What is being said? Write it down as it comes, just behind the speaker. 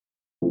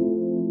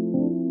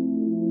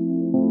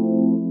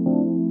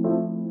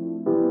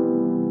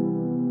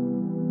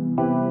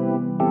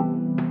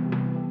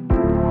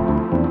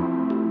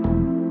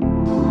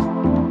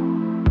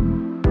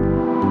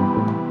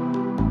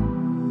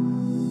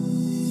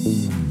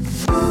You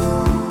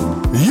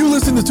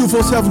listen to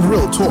 247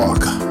 Real Talk.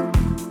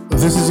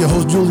 This is your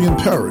host, Julian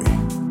Perry.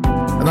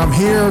 And I'm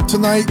here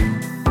tonight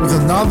with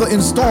another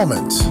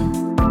installment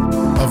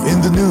of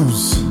In the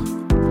News.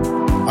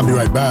 I'll be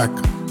right back.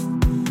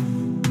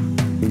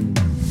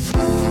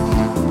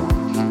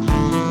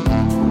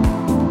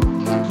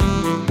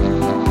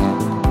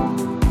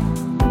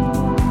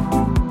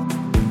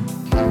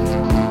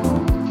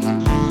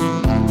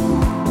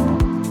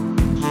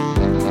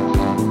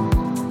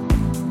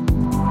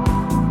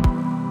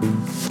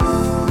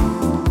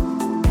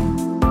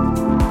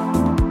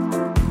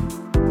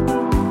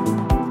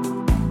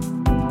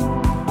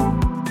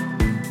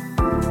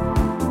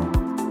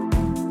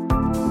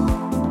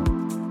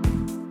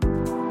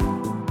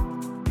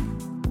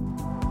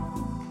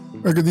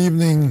 Good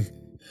evening,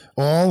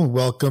 all.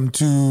 Welcome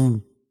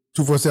to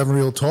 247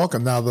 Real Talk,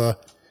 another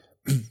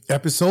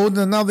episode and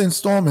another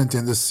installment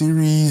in the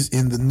series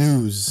In the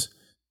News.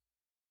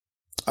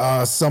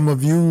 Some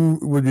of you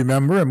would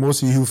remember, and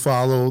most of you who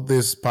follow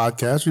this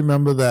podcast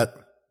remember that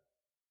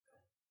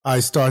I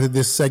started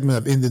this segment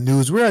of In the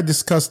News where I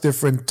discuss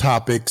different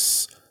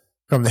topics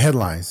from the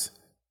headlines.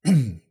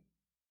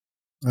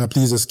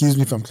 Please excuse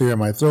me if I'm clearing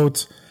my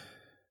throat.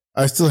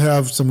 I still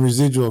have some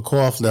residual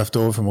cough left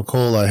over from a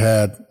cold I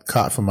had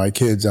caught from my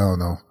kids,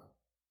 4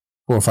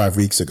 or 5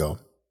 weeks ago.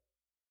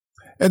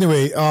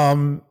 Anyway,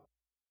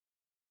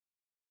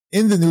 In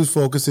the News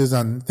focuses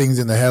on things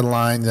in the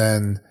headlines,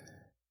 and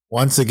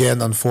once again,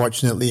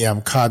 unfortunately,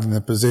 I'm caught in a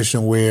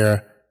position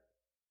where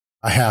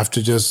I have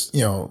to just,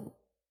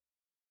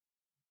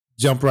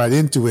 jump right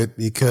into it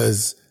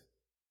because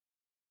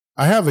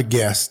I have a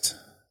guest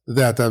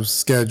that I've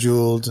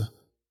scheduled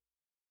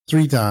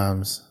 3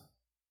 times.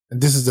 And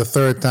this is the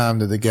 3rd time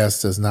that the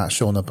guest has not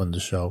shown up on the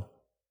show.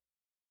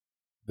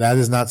 That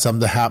is not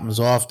something that happens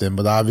often,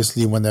 but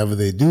obviously whenever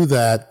they do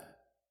that,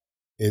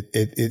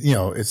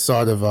 it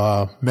sort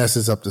of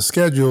messes up the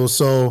schedule.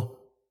 So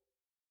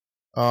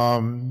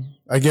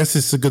I guess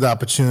it's a good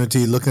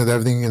opportunity, looking at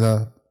everything in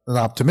an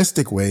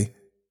optimistic way.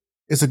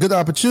 It's a good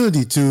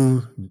opportunity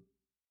to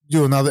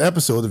do another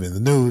episode of In the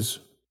News.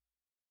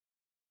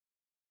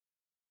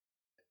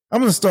 I'm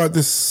going to start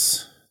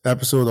this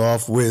episode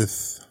off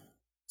with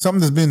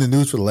something that's been in the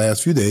news for the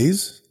last few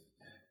days.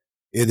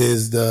 It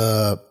is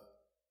the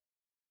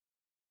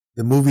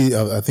movie,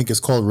 I think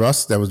it's called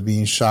Rust, that was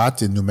being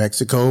shot in New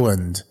Mexico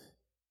and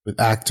with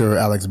actor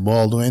Alex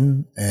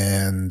Baldwin.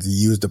 And he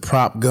used a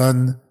prop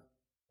gun,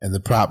 and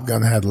the prop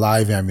gun had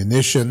live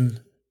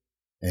ammunition.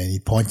 And he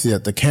pointed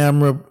at the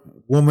camera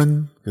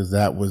woman because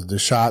that was the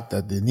shot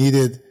that they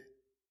needed.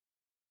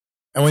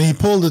 And when he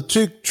pulled the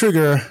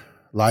trigger,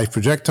 live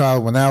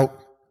projectile went out,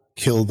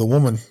 killed the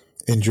woman,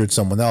 injured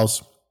someone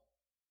else.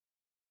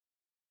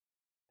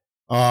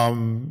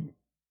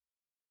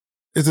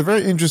 It's a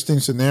very interesting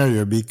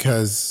scenario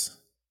because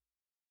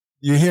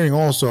you're hearing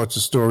all sorts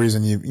of stories,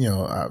 and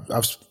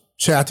I've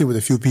chatted with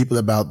a few people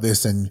about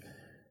this, and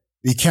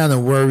we kind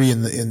of worry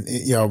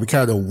we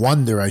kind of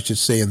wonder, I should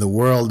say, in the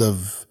world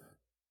of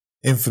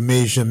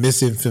information,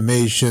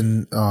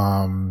 misinformation,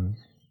 what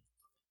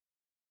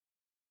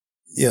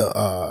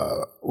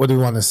do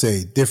we want to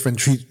say? Different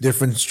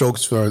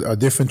strokes for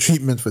different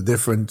treatment for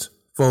different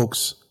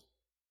folks.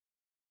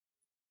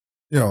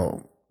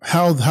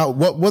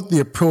 What the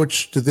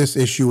approach to this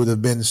issue would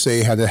have been,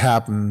 say, had it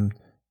happened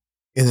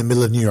in the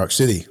middle of New York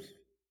City.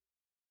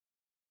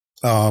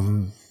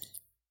 One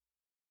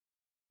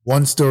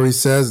story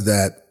says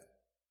that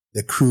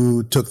the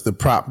crew took the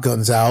prop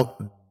guns out,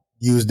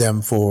 used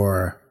them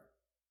for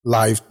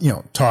live,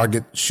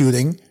 target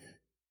shooting.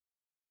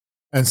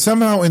 And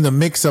somehow in the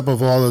mix-up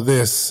of all of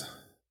this,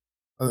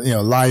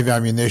 live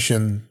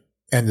ammunition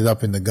ended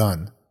up in the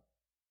gun.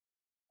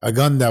 A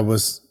gun that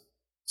was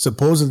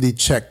supposedly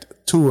checked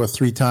 2 or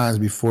 3 times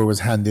before it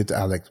was handed to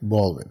Alex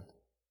Baldwin.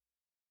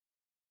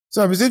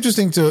 So it was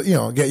interesting to,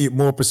 get you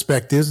more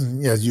perspectives,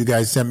 and as you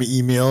guys send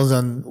me emails.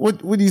 And what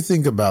do you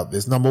think about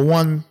this? Number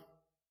one,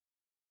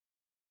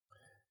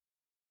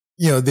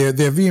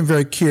 they're being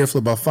very careful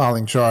about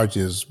filing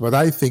charges, but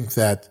I think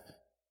that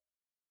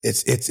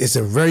it's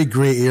a very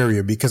gray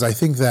area, because I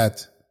think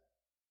that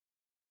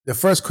the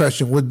first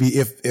question would be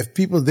if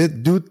people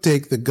do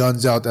take the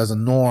guns out as a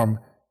norm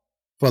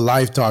for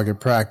live target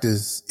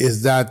practice,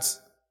 is that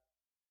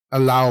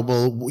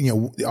allowable?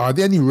 Are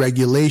there any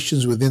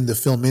regulations within the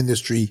film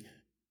industry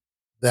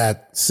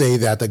that say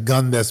that the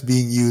gun that's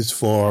being used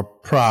for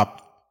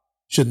prop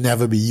should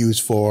never be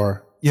used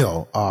for,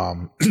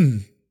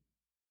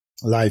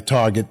 live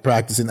target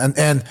practicing?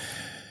 And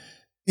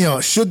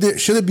should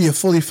it be a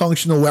fully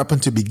functional weapon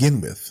to begin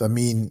with? I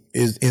mean,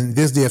 is in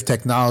this day of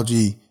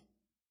technology,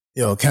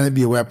 can it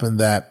be a weapon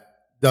that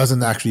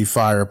doesn't actually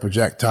fire a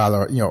projectile,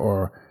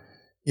 or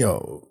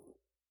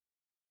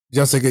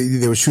just like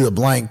they would shoot a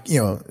blank,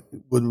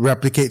 would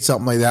replicate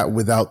something like that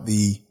without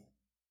the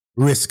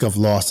risk of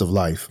loss of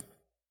life?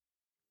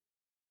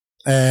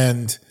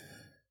 And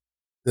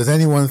does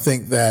anyone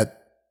think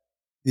that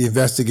the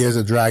investigators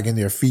are dragging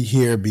their feet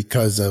here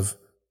because of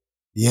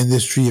the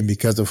industry and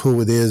because of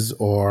who it is,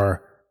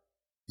 or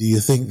Do you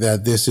think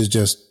that this is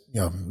just,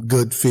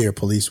 good, fair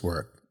police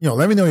work?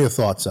 Let me know your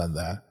thoughts on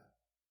that.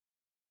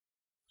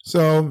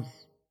 So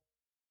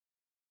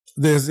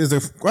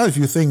there's quite a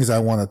few things I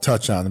want to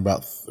touch on,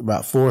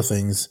 about 4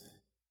 things.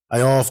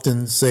 I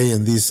often say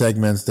in these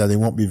segments that they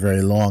won't be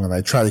very long, and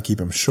I try to keep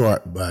them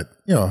short, but,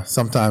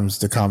 sometimes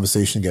the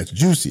conversation gets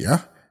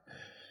juicier.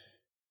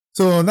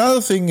 So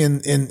another thing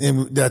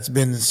in that's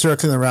been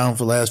circling around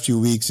for the last few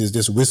weeks is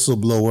this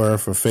whistleblower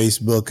for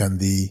Facebook and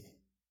the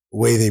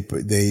way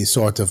they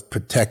sort of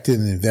protected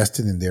and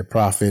invested in their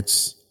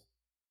profits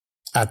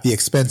at the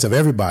expense of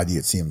everybody,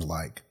 it seems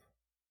like.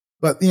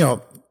 But,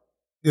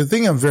 the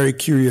thing I'm very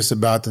curious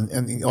about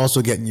and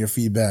also getting your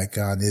feedback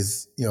on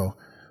is,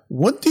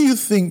 what do you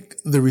think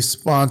the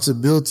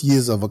responsibility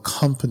is of a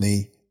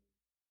company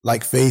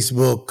like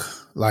Facebook,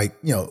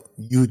 like,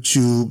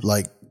 YouTube,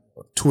 like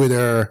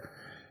Twitter?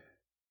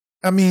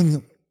 I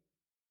mean,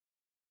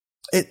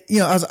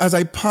 as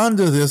I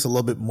ponder this a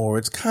little bit more,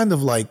 it's kind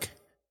of like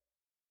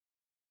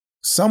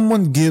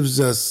someone gives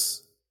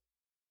us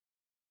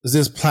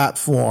this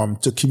platform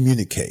to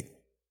communicate,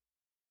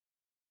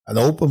 an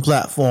open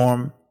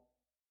platform,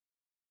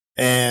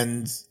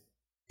 and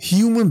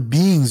human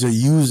beings are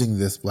using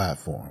this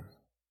platform.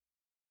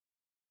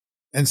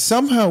 And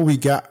somehow we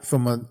got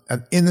from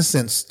an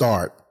innocent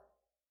start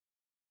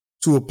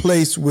to a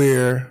place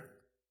where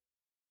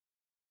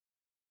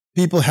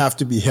people have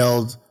to be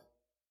held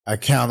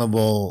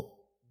accountable,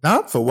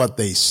 not for what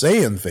they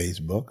say on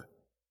Facebook,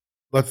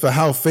 but for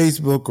how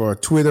Facebook or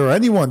Twitter or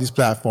any one of these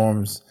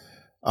platforms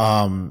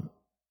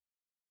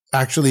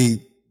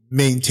actually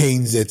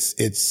maintains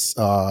its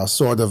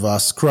sort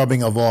of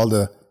scrubbing of all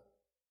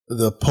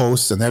the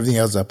posts and everything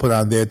else I put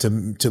on there to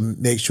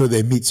make sure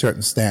they meet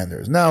certain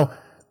standards. Now,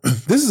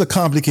 this is a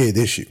complicated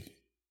issue.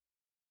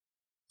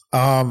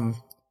 I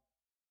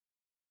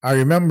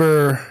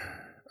remember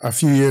a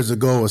few years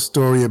ago a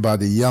story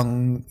about a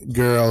young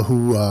girl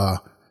who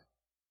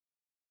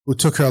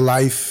took her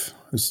life,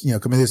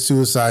 committed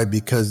suicide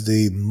because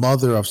the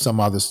mother of some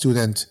other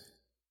student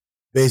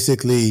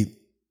basically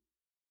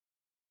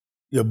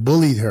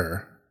bullied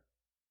her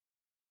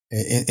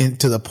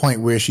into the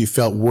point where she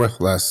felt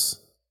worthless,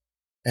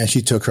 and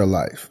she took her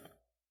life.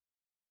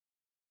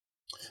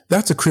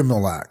 That's a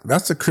criminal act.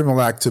 That's a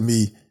criminal act to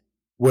me,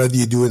 whether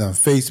you do it on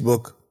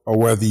Facebook or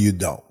whether you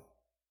don't.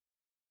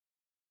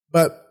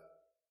 But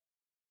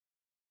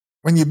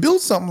when you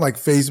build something like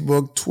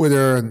Facebook,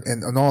 Twitter,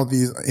 and all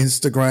these,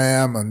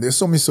 Instagram, and there's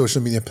so many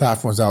social media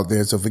platforms out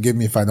there, so forgive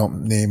me if I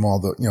don't name all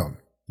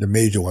the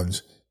major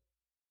ones.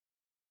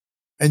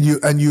 And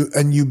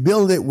you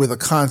build it with a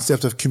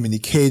concept of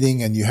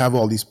communicating, and you have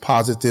all these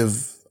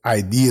positive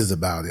ideas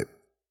about it.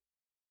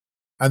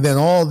 And then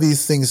all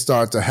these things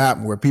start to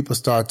happen where people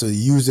start to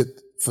use it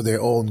for their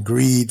own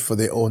greed, for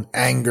their own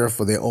anger,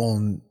 for their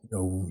own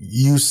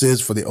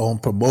uses, for their own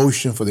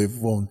promotion, for their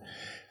own.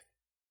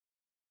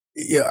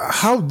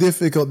 How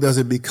difficult does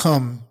it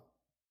become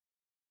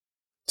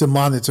to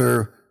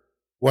monitor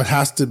what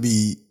has to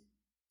be,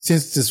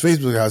 since this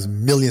Facebook has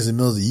millions and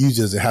millions of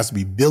users, it has to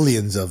be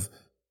billions of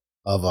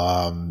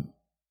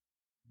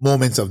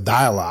moments of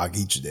dialogue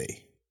each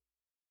day.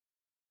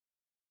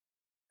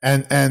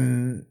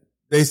 And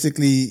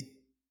basically,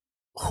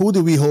 who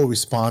do we hold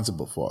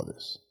responsible for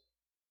this?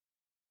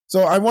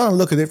 So I want to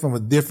look at it from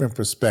a different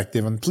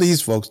perspective. And please,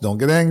 folks, don't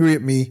get angry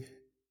at me.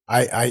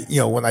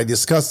 When I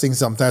discuss things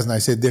sometimes and I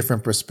say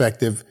different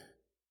perspective,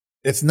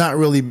 it's not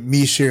really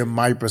me sharing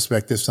my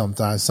perspective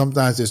sometimes.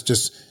 Sometimes it's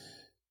just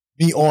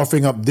me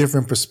offering up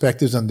different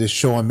perspectives on this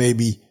show and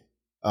maybe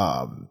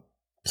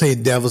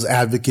playing devil's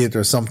advocate,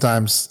 or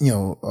sometimes,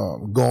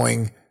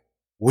 going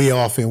way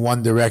off in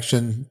one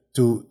direction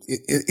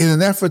in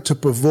an effort to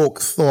provoke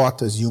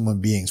thought as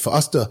human beings, for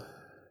us to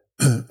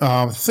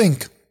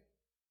think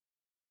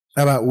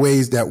about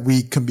ways that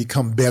we can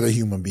become better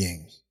human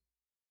beings.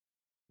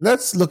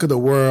 Let's look at the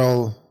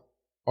world,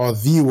 or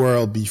the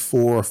world,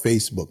 before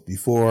Facebook,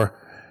 before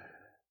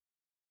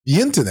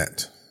the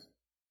internet.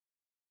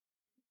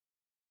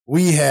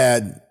 We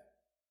had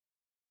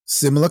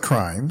similar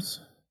crimes.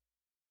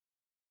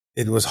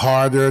 It was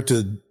harder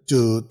to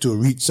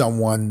reach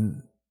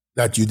someone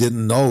that you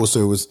didn't know,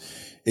 so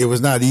it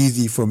was not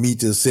easy for me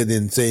to sit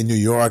in, say, New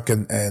York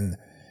and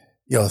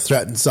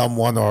threaten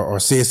someone or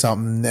say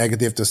something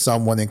negative to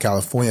someone in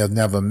California I've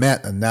never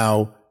met. And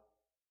now,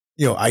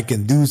 I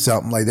can do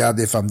something like that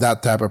if I'm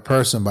that type of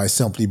person by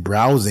simply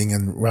browsing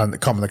and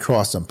coming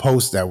across some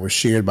posts that were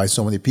shared by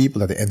so many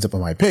people that it ends up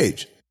on my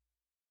page.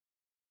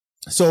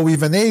 So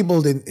we've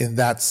enabled in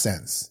that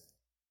sense.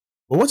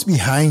 But what's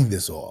behind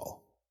this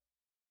all?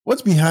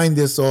 What's behind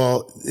this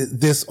all,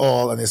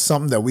 and it's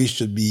something that we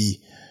should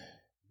be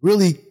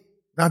really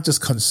not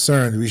just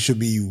concerned, we should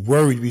be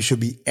worried, we should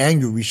be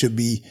angry, we should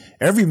be,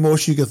 every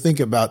emotion you can think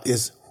about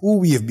is who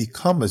we have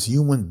become as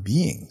human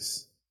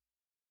beings.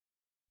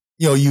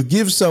 You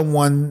give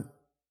someone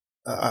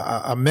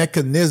a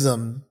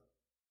mechanism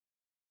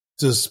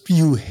to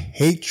spew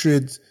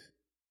hatred,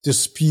 to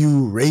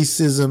spew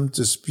racism,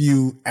 to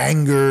spew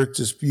anger,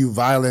 to spew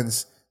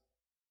violence.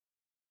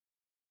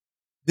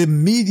 The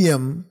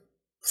medium,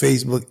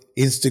 Facebook,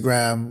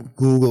 Instagram,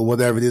 Google,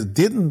 whatever it is,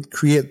 didn't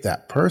create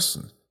that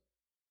person.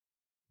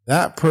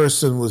 That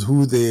person was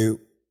who they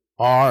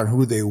are and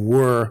who they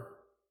were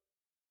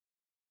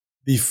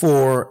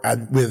before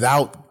and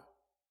without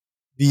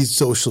these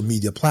social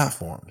media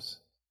platforms.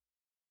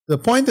 The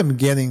point I'm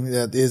getting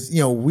at is,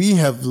 we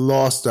have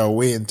lost our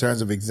way in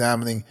terms of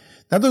examining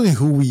not only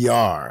who we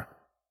are,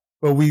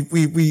 but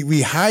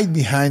we hide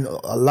behind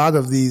a lot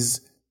of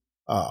these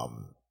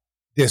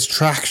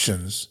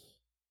distractions,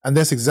 and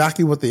that's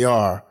exactly what they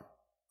are,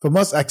 from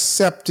us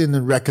accepting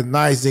and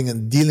recognizing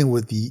and dealing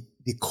with the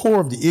core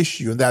of the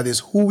issue, and that is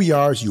who we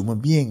are as human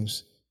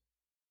beings.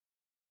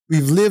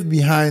 We've lived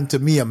behind, to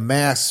me, a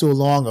mask so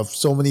long of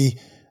so many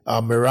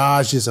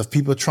mirages of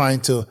people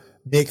trying to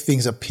make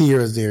things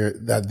appear as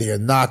that they're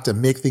not, to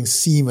make things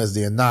seem as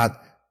they're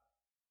not.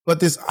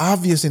 But it's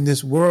obvious in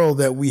this world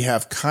that we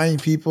have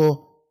kind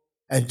people,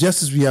 and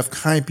just as we have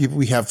kind people,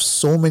 we have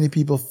so many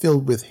people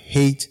filled with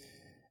hate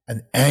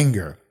and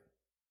anger.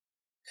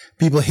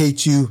 People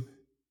hate you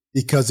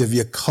because of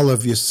your color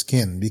of your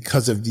skin,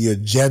 because of your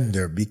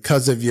gender,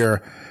 because of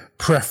your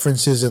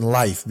preferences in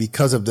life,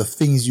 because of the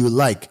things you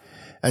like,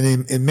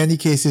 and in many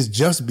cases,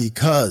 just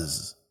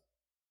because.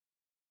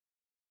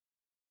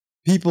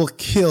 People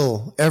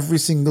kill every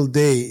single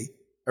day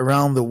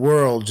around the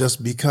world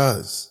just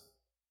because.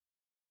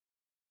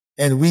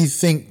 And we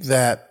think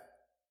that,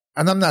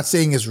 and I'm not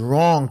saying it's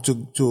wrong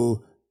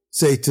to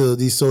say to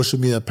these social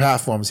media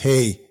platforms,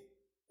 hey,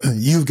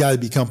 you've got to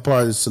become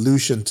part of the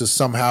solution to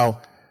somehow,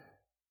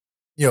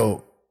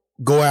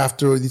 go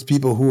after these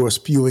people who are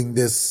spewing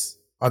this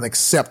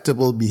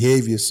unacceptable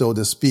behavior, so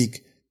to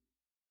speak,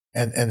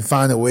 and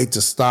find a way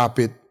to stop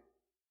it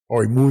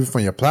or remove it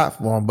from your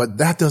platform. But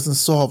that doesn't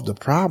solve the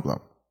problem.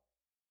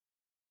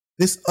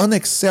 This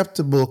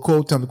unacceptable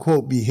quote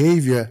unquote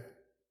behavior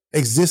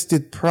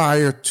existed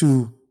prior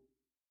to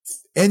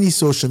any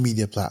social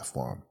media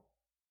platform.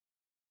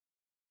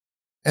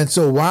 And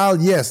so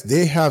while, yes,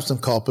 they have some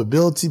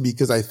culpability,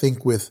 because I think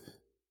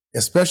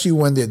especially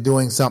when they're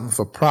doing something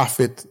for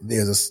profit,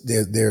 there's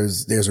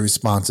a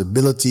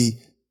responsibility,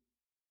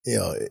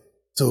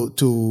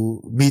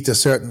 to meet a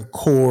certain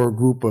core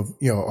group of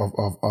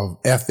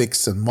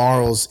ethics and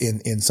morals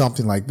in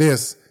something like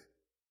this.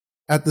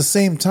 At the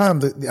same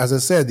time, as I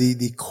said,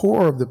 the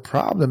core of the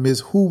problem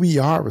is who we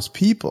are as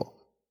people,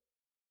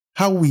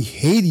 how we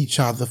hate each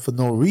other for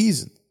no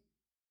reason,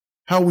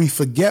 how we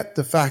forget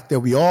the fact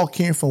that we all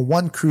came from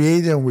one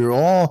creator, and we're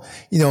all,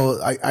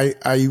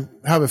 I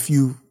have a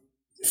few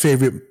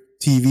favorite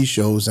TV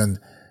shows, and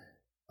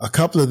a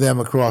couple of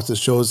them across the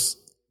shows,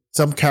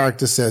 some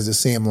character says the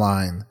same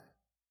line.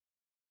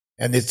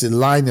 And it's a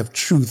line of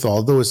truth,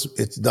 although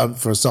it's done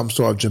for some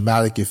sort of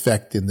dramatic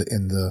effect in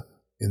the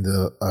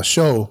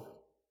show.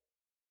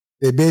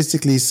 They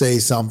basically say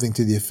something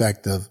to the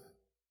effect of,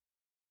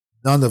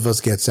 none of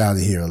us gets out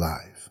of here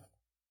alive.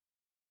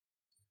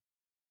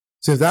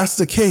 So if that's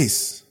the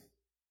case,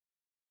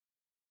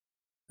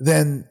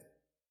 then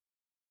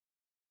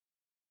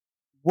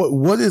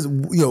what is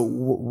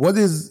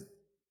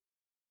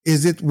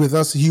it with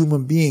us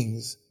human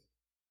beings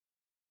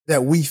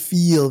that we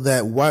feel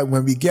that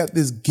when we get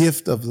this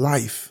gift of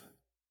life,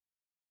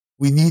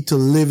 we need to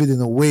live it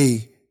in a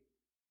way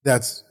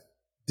that's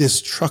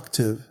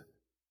destructive,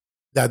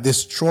 that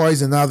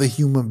destroys another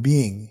human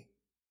being?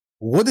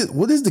 What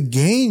is the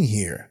gain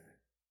here?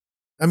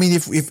 I mean,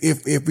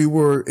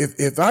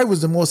 if I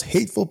was the most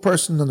hateful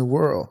person in the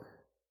world,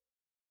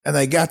 and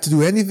I got to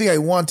do anything I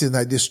wanted and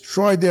I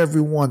destroyed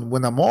everyone,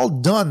 when I'm all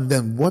done,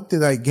 then what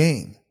did I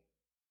gain?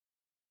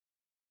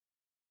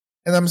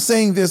 And I'm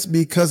saying this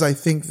because I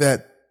think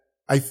that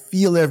I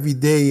feel every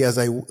day as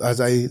I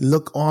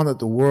look on at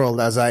the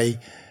world, as I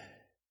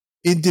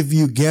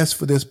interview guests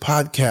for this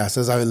podcast,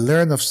 as I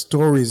learn of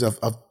stories of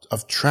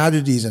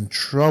tragedies and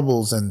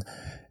troubles and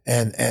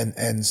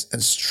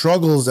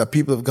struggles that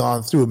people have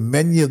gone through,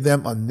 many of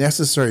them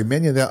unnecessary,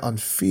 many of them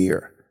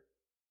unfair.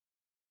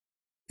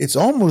 It's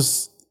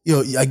almost,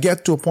 I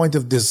get to a point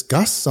of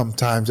disgust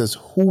sometimes as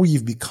who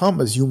we've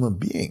become as human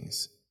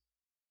beings.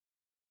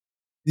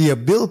 The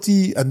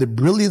ability and the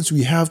brilliance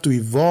we have to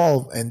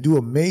evolve and do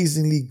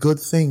amazingly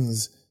good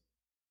things,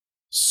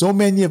 so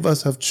many of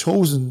us have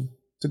chosen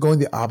to go in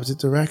the opposite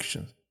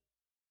direction.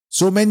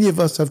 So many of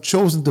us have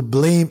chosen to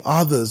blame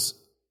others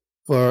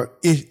for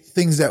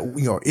things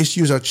that,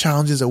 issues or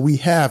challenges that we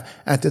have,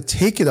 and to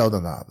take it out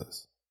on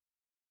others.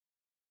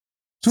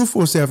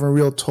 247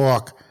 Real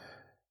Talk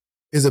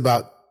is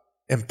about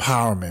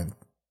empowerment.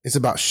 It's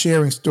about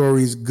sharing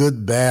stories,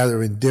 good, bad,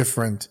 or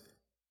indifferent,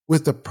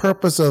 with the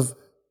purpose of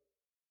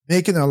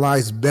making our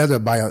lives better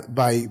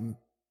by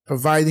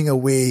providing a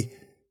way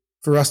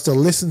for us to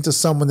listen to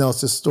someone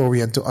else's story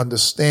and to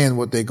understand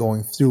what they're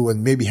going through,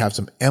 and maybe have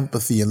some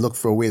empathy and look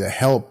for a way to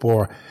help,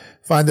 or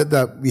find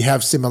that we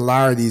have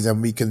similarities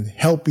and we can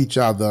help each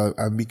other,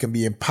 and we can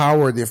be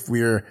empowered if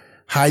we're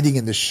hiding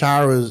in the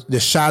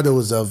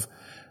shadows of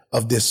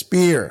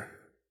despair.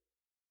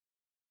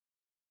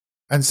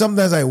 And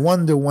sometimes I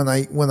wonder when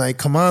I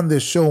come on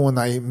this show, when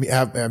I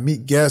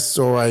meet guests,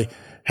 or I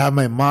have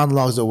my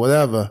monologues or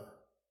whatever,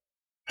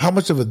 how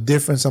much of a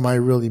difference am I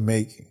really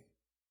making?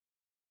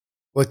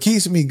 What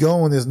keeps me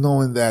going is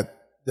knowing that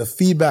the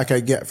feedback I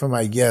get from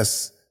my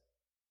guests,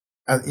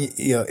 and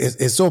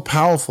it's so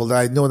powerful that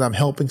I know that I'm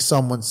helping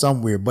someone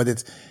somewhere. But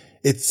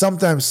it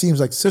sometimes seems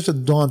like such a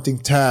daunting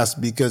task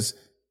because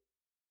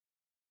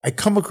I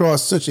come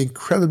across such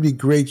incredibly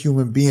great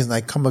human beings, and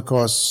I come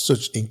across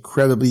such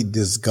incredibly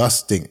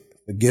disgusting,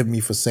 forgive me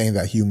for saying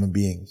that, human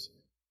beings.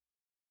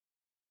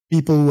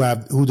 People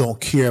who don't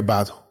care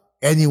about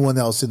anyone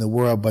else in the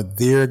world but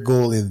their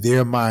goal in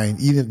their mind,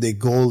 even if their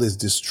goal is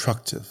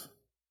destructive.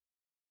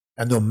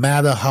 And no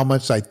matter how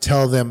much I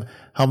tell them,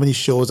 how many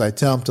shows I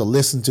tell them to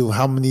listen to,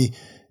 how many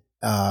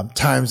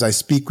times I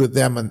speak with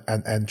them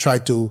and try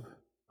to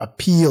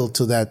appeal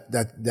to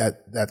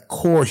that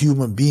core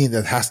human being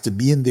that has to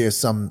be in there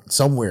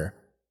somewhere,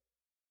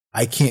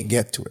 I can't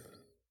get to it.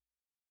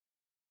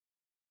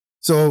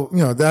 So,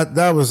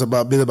 that was a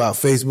bit about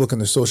Facebook and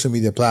the social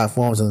media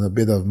platforms and a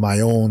bit of my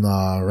own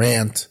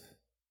rant.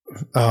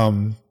 Let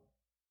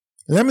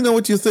me know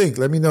what you think.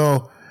 Let me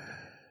know.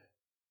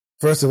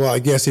 First of all, I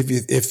guess if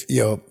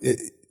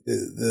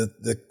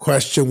the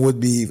question would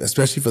be,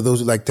 especially for those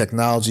who like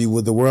technology,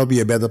 would the world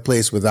be a better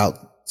place without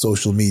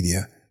social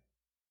media?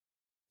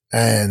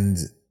 And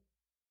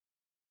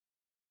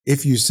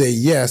if you say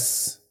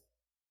yes,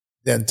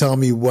 then tell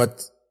me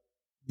what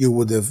you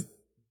would have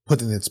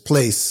put in its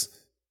place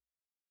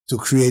to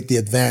create the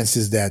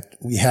advances that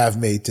we have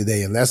made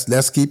today. And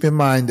let's keep in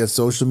mind that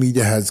social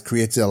media has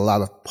created a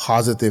lot of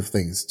positive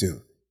things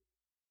too.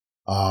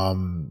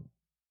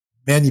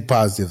 Many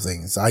positive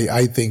things.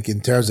 I think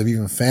in terms of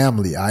even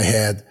family,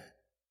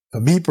 for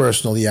me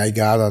personally, I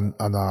got on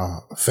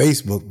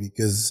Facebook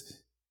because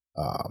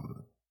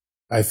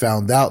I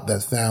found out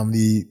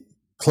that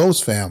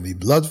close family,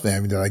 blood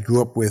family that I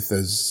grew up with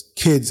as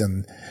kids,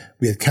 and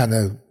we had kind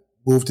of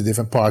moved to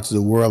different parts of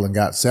the world and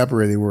got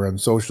separated, were on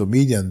social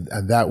media,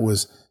 and that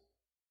was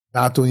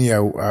not only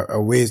a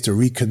ways to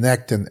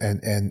reconnect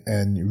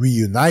and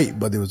reunite,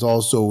 but it was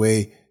also a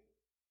way.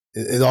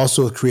 It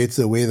also creates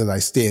a way that I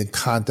stay in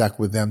contact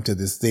with them to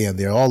this day, and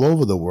they're all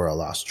over the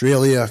world: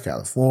 Australia,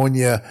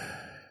 California.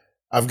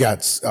 I've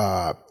got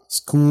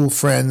school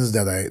friends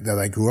that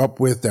I grew up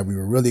with that we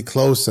were really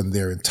close, and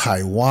they're in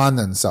Taiwan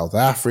and South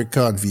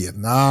Africa and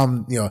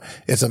Vietnam.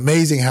 It's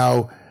amazing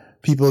how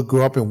people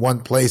grew up in one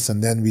place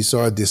and then we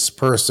sort of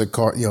disperse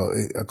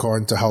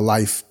according to how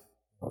life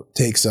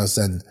takes us.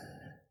 And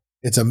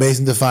it's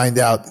amazing to find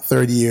out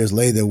 30 years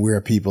later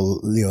where people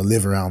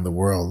live around the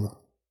world.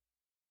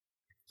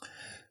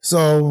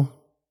 So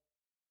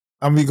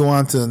I'm going to go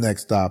on to the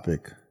next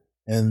topic.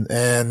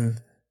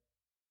 And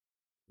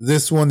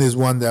this one is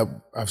one that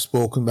I've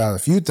spoken about a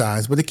few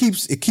times, but it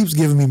keeps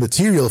giving me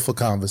material for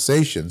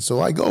conversation, so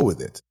I go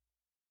with it.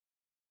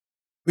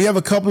 We have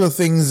a couple of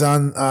things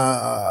on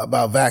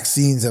about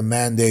vaccines and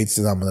mandates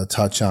that I'm going to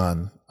touch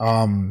on.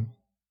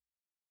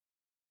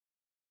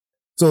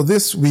 So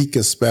this week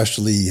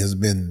especially has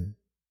been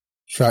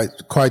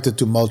quite a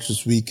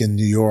tumultuous week in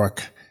New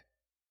York.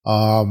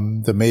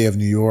 The mayor of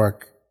New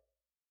York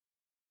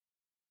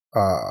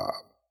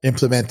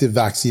implemented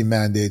vaccine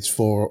mandates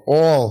for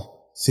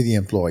all city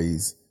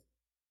employees.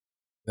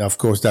 Now, of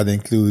course, that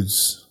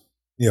includes,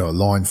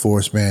 law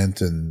enforcement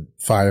and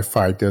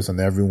firefighters and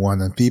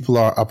everyone, and people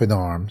are up in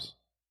arms.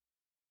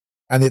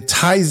 And it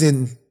ties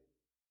in,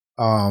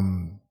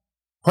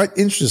 quite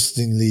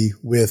interestingly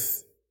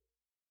with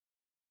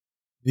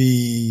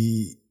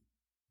the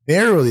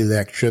mayoral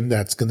election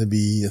that's going to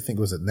be, I think,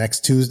 was it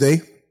next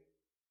Tuesday?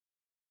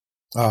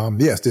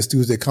 Yes, this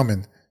Tuesday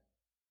coming.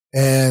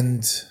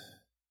 And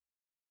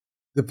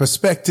the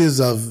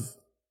perspectives of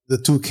the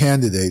two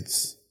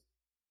candidates,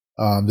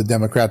 the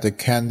Democratic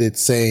candidate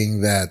saying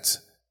that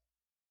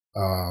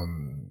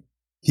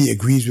he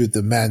agrees with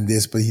the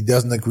mandates, but he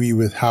doesn't agree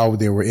with how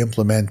they were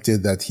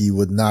implemented, that he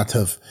would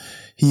have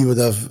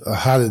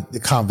had the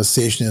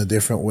conversation in a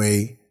different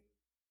way.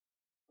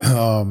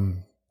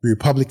 The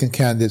Republican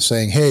candidate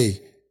saying,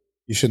 hey,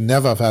 you should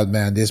never have had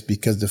mandates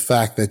because the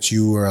fact that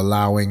you were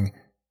allowing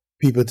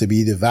people to be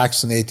either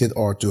vaccinated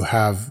or to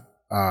have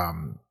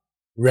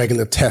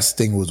regular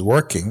testing was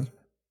working.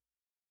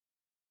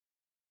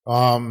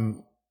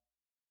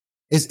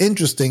 It's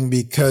interesting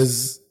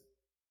because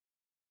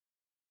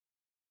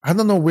I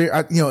don't know where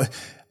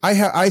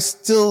I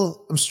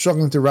still am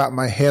struggling to wrap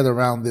my head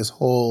around this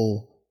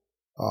whole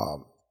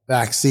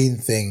vaccine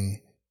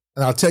thing,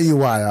 and I'll tell you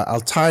why.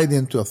 I'll tie it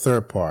into a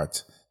third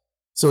part.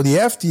 So the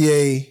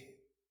FDA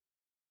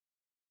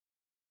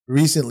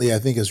recently, I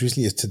think as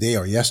recently as today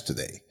or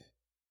yesterday,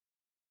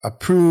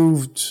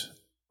 approved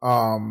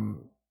the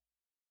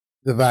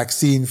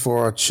vaccine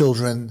for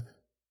children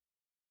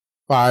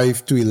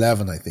 5 to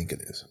 11, I think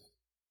it is.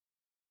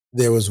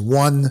 There was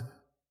one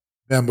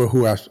member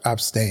who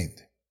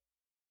abstained.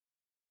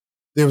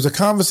 There was a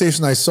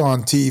conversation I saw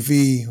on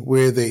TV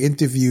where they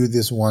interviewed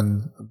this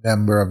one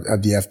member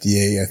of the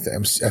FDA.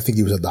 I think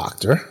he was a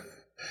doctor.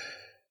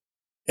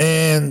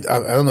 And I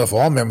don't know if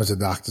all members are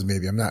doctors,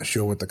 maybe. I'm not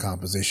sure what the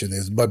composition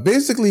is. But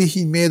basically,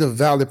 he made a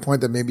valid point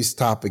that made me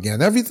stop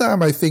again. Every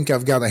time I think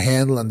I've got a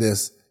handle on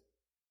this,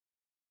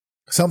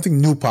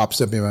 something new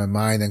pops up in my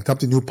mind and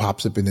something new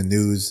pops up in the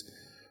news.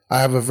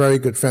 I have a very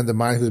good friend of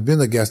mine who's been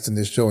a guest in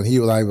this show, and he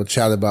and I will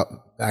chat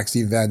about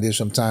vaccine mandates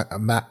from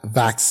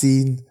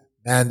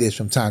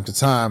time to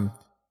time.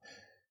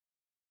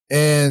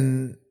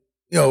 And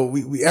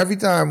we every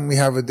time I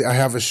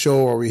have a show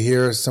or we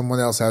hear someone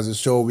else has a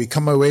show, we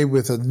come away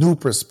with a new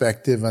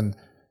perspective, and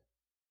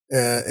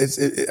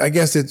I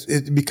guess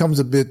it becomes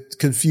a bit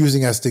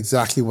confusing as to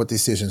exactly what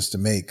decisions to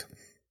make.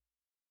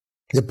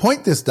 The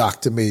point this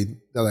doctor made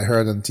that I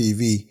heard on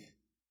TV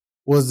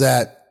was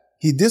that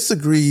he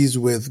disagrees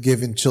with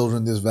giving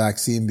children this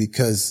vaccine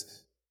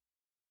because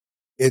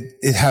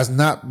it has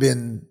not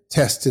been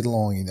tested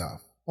long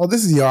enough. Well,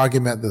 this is the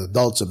argument that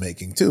adults are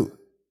making too.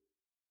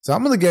 So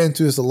I'm going to get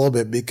into this a little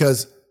bit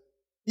because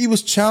he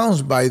was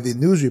challenged by the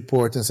news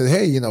report and said,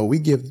 hey, we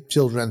give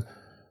children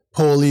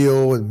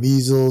polio and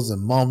measles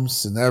and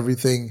mumps and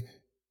everything,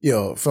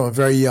 from a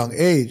very young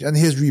age. And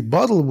his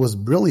rebuttal was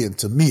brilliant,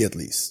 to me at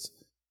least.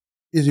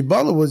 His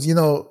rebuttal was,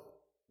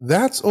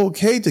 that's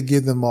okay to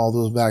give them all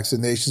those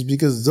vaccinations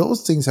because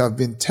those things have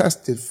been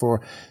tested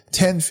for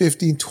 10,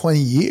 15, 20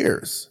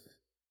 years.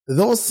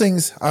 Those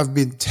things have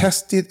been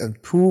tested and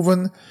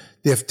proven.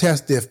 They've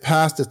passed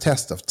the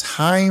test of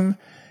time.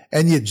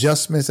 Any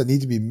adjustments that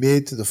need to be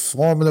made to the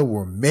formula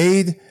were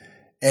made,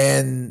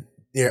 and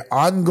they're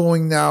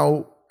ongoing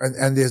now,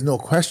 and there's no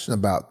question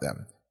about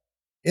them.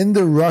 In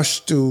the rush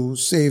to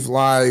save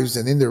lives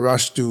and in the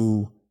rush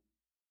to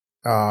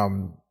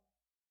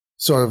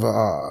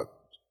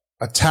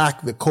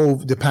attack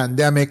the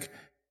pandemic,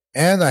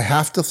 and I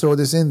have to throw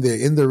this in there,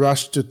 in the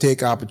rush to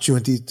take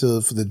opportunity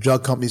for the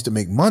drug companies to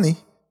make money,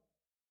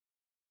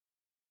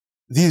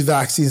 these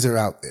vaccines are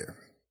out there.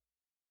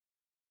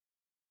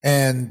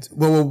 And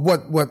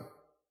what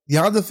the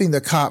other thing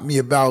that caught me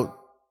about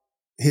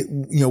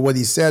what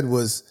he said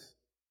was,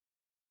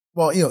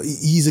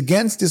 he's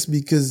against this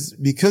because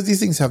these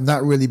things have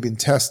not really been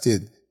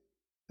tested,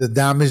 the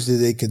damage that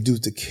they can do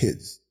to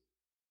kids.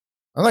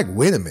 I'm like,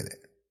 wait a minute.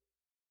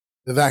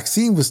 The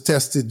vaccine was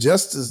tested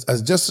just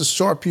a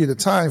short period of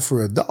time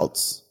for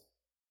adults.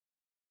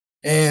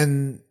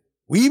 And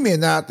we may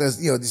not,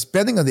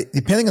 depending on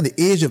the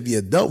age of the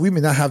adult, we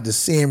may not have the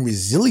same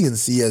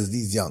resiliency as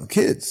these young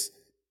kids.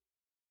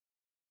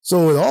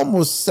 So it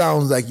almost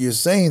sounds like you're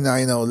saying,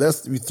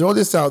 we throw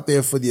this out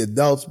there for the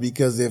adults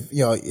because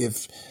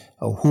if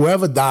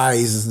whoever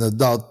dies is an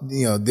adult,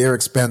 they're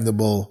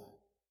expendable.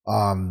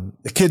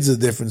 The kids are a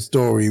different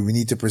story. We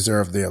need to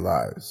preserve their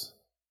lives.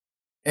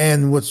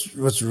 And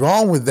what's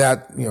wrong with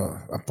that,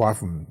 apart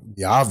from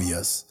the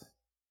obvious,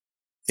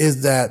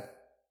 is that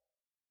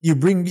you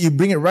bring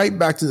it right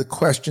back to the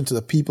question to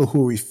the people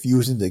who are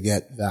refusing to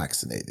get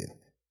vaccinated.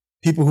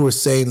 People who are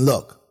saying,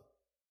 look,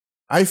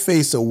 I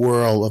face a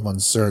world of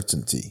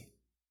uncertainty.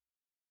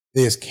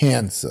 There's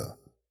cancer.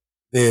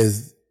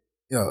 There's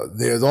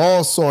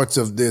all sorts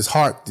of, there's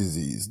heart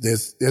disease.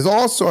 There's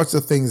all sorts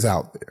of things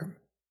out there.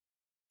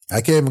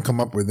 I can't even come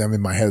up with them in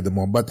my head at the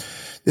moment, but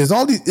there's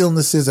all these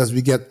illnesses as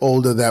we get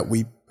older that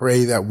we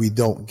pray that we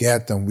don't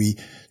get, and we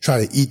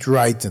try to eat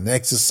right and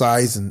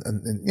exercise and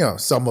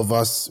some of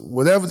us,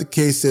 whatever the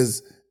case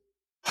is,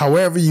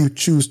 however you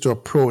choose to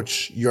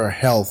approach your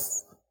health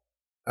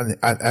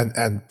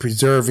and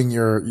preserving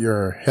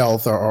your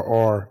health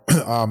or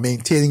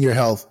maintaining your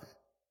health,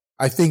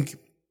 I think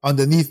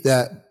underneath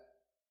that,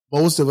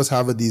 most of us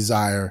have a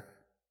desire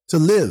to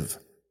live.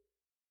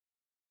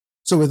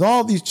 So with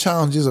all these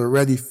challenges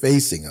already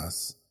facing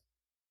us,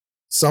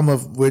 some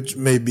of which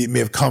may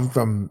have come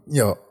from,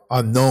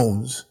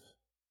 unknowns,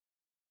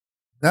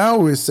 now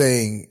we're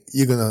saying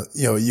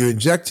you're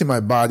injecting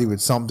my body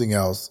with something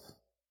else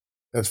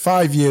that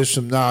 5 years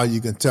from now you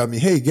can tell me,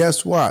 hey,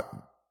 guess what?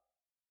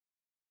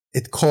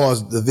 It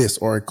caused this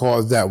or it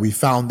caused that. We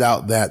found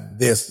out that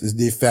this is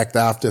the effect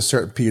after a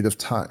certain period of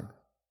time.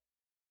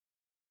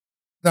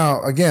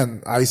 Now,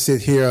 again, I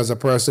sit here as a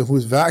person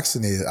who's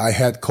vaccinated. I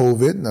had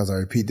COVID, and as I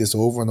repeat this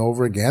over and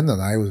over again, and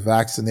I was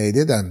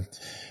vaccinated. And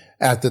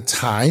at the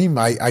time,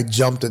 I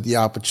jumped at the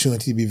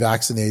opportunity to be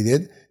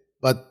vaccinated.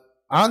 But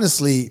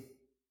honestly,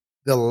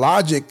 the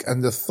logic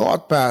and the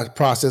thought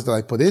process that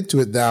I put into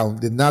it now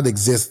did not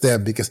exist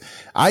then, because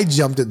I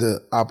jumped at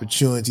the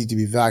opportunity to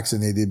be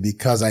vaccinated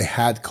because I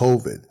had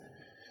COVID,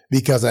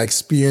 because I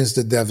experienced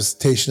the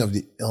devastation of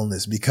the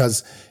illness,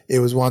 because it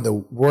was one of the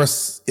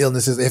worst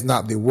illnesses, if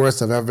not the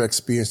worst I've ever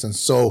experienced. And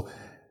so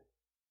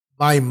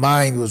my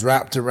mind was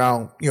wrapped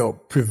around,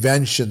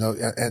 prevention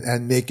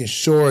and making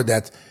sure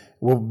that,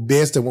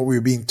 based on what we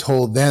were being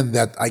told then,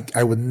 that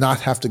I would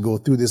not have to go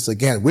through this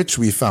again, which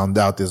we found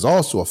out is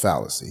also a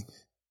fallacy,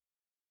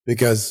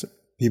 because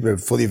people are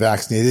fully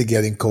vaccinated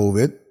getting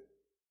COVID.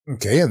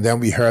 Okay. And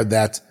then we heard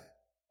that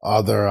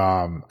other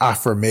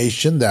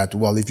affirmation that,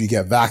 well, if you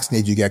get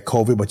vaccinated, you get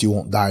COVID, but you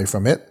won't die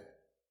from it.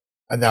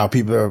 And now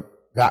people are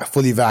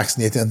fully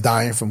vaccinated and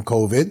dying from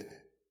COVID.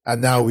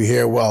 And now we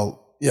hear,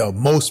 well,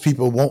 most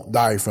people won't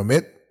die from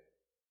it.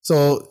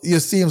 So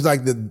it seems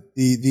like the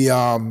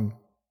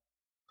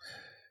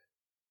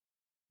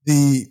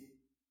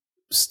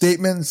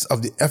statements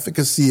of the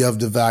efficacy of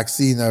the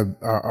vaccine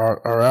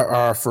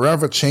are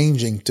forever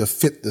changing to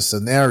fit the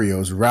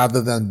scenarios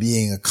rather than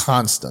being a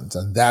constant,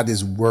 and that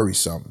is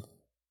worrisome.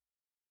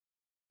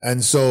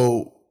 And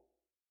so,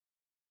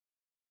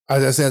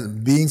 as I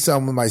said, being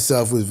someone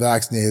myself who's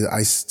vaccinated,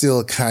 I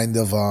still kind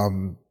of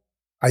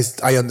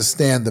I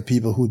understand the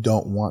people who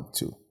don't want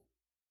to.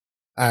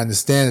 I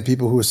understand the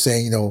people who are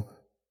saying,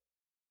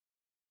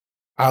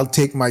 I'll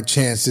take my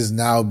chances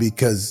now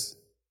because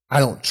I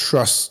don't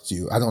trust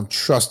you. I don't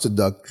trust the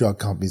drug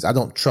companies. I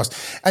don't trust.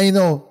 And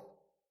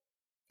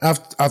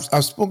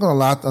I've spoken a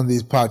lot on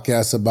these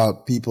podcasts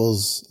about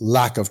people's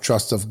lack of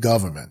trust of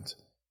government,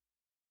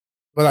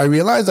 but I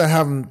realize I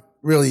haven't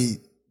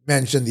really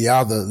mentioned the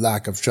other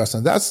lack of trust,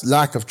 and that's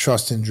lack of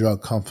trust in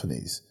drug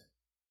companies.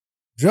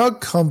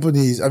 Drug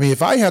companies. I mean,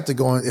 if I had to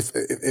go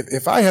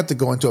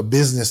into a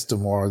business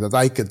tomorrow that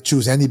I could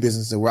choose any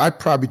business where I'd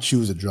probably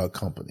choose a drug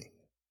company.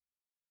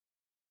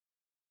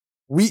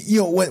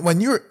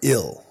 When you're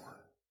ill,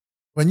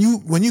 when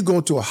you go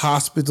to a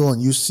hospital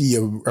and you see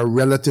a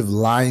relative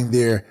lying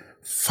there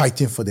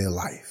fighting for their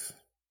life,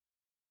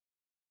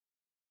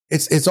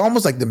 it's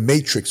almost like the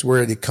Matrix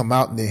where they come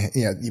out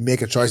and you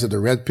make a choice of the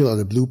red pill or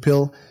the blue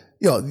pill.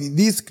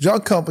 These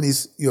drug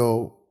companies,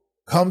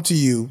 come to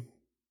you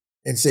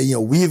and say,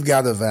 we've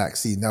got a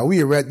vaccine. Now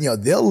we read,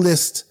 they'll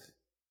list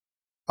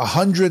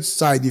 100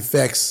 side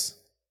effects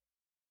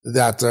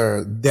that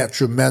are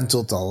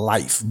detrimental to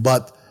life,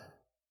 but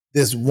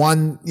there's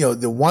one,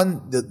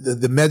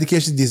 the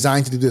medication is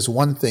designed to do this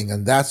one thing,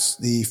 and that's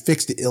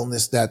fix the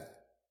illness that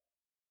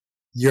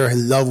your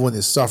loved one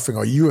is suffering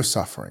or you are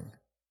suffering,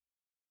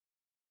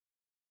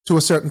 to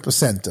a certain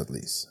percent at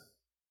least.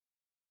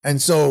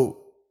 And so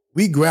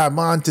we grab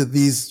onto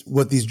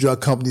what these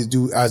drug companies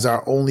do as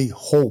our only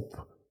hope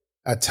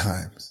at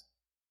times.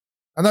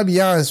 And I'll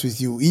be honest with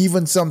you,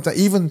 even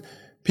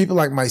people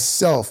like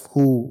myself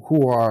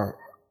who are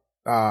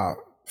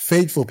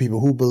faithful people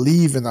who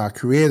believe in our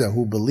Creator,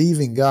 who believe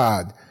in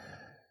God,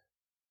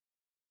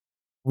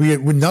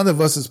 none of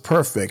us is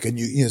perfect, and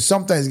you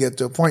sometimes get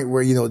to a point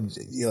where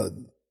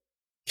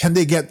can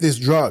they get this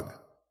drug,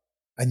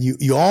 and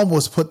you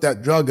almost put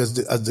that drug as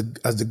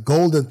the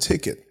golden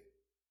ticket.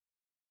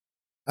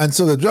 And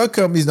so the drug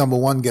companies, number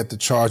one, get to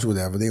charge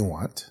whatever they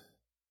want.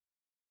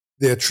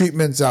 There are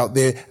treatments out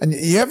there, and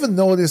you ever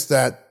notice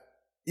that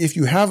if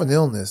you have an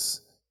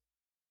illness,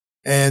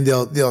 and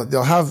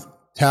they'll have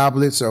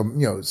tablets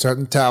or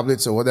certain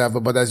tablets or whatever,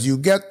 but as you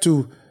get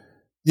to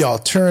the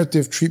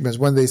alternative treatments,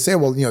 when they say,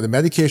 well, the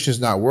medication is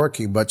not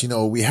working, but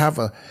we have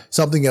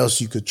something else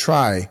you could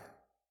try,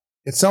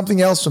 it's something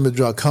else from the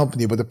drug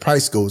company, but the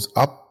price goes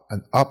up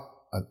and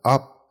up and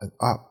up and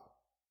up.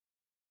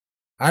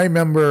 I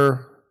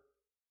remember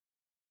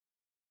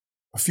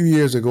a few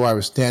years ago, I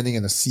was standing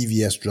in a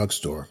CVS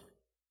drugstore,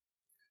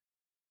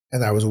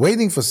 and I was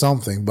waiting for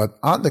something, but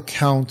on the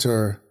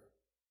counter,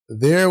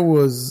 there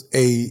was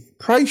a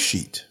price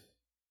sheet.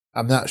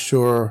 I'm not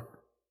sure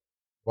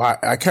why.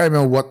 I can't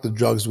remember what the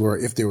drugs were,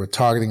 if they were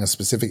targeting a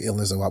specific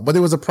illness or what, but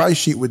there was a price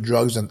sheet with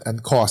drugs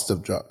and cost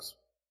of drugs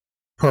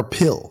per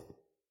pill.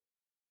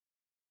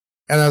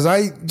 And as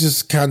I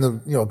just kind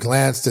of,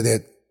 glanced at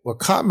it, what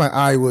caught my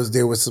eye was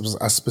there was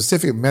a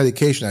specific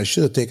medication. I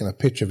should have taken a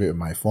picture of it with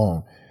my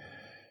phone.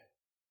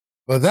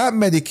 But that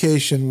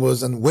medication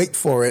was, and wait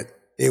for it,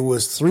 it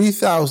was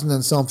 $3,000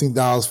 and something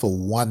for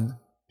one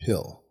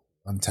pill,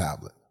 one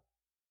tablet.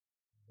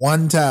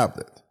 One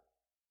tablet.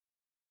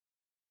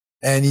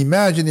 And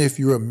imagine if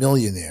you're a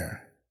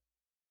millionaire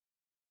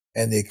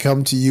and they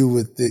come to you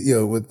with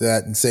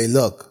that and say,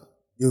 look,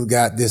 you've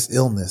got this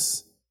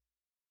illness.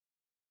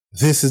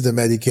 This is the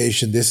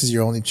medication. This is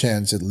your only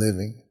chance at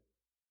living.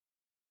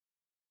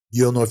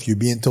 You don't know if you're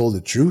being told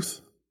the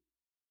truth.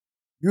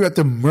 You're at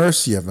the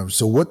mercy of them.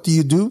 So what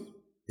do?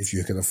 If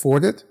you can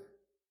afford it,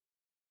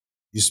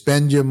 you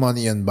spend your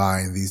money on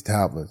buying these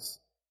tablets.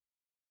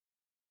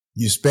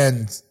 You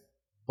spend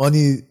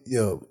money,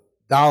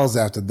 dollars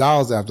after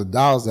dollars after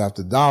dollars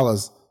after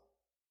dollars.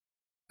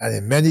 And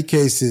in many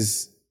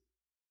cases,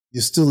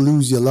 you still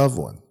lose your loved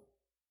one.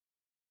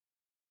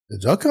 The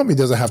drug company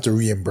doesn't have to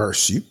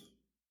reimburse you,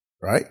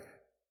 right?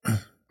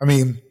 I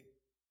mean,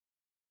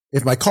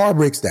 if my car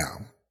breaks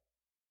down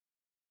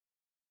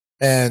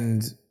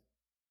and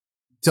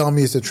tell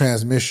me it's a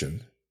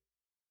transmission,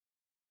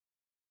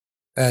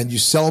 and you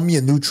sell me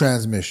a new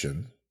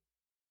transmission,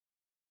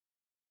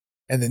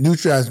 and the new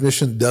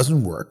transmission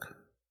doesn't work,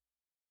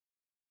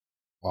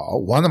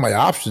 well, one of my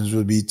options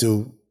would be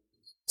to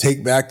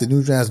take back the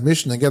new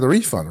transmission and get a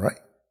refund, right?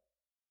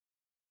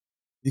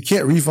 You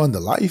can't refund the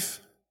life.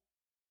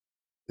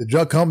 The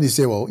drug companies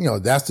say, well,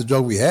 that's the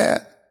drug we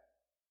had.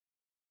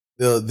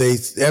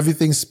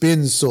 Everything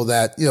spins so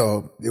that,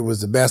 it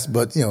was the best,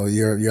 but,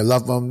 your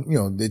loved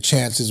one, the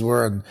chances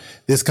were, and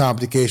this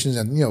complications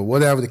and,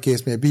 whatever the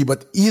case may be.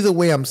 But either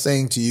way, I'm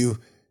saying to you,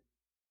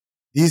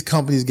 these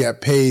companies get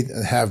paid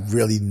and have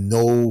really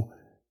no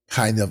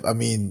kind of,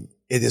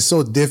 it is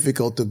so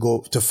difficult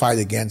to fight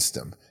against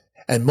them.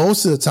 And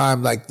most of the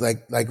time,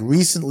 like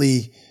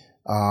recently,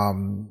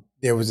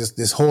 there was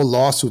this whole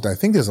lawsuit. I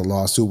think there's a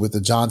lawsuit with the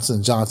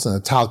Johnson & Johnson, the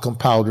talcum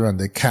powder and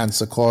the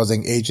cancer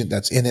causing agent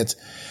that's in it.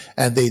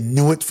 And they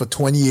knew it for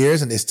 20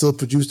 years and they still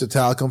produce the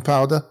talcum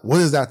powder. What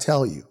does that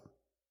tell you?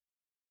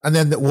 And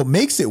then what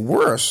makes it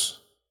worse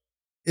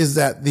is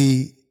that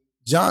the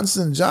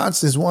Johnson &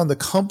 Johnson is one of the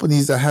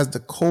companies that has the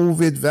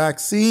COVID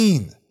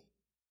vaccine.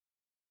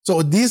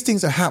 So these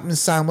things are happening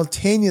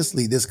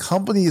simultaneously. This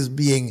company is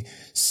being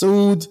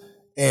sued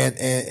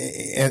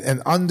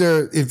and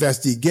under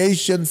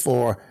investigation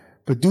for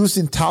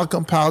producing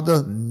talcum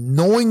powder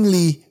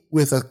knowingly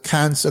with a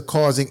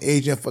cancer-causing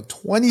agent for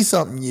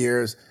 20-something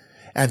years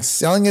and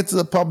selling it to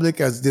the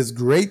public as this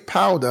great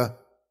powder,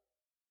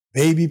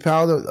 baby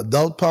powder,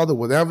 adult powder,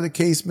 whatever the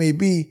case may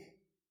be.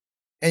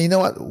 And you know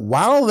what?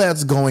 While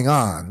that's going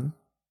on,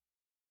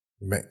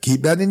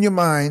 keep that in your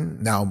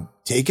mind. Now,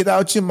 take it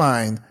out your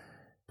mind,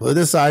 put it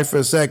aside for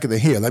a second,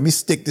 and here, let me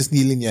stick this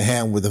needle in your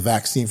hand with a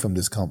vaccine from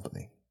this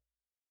company.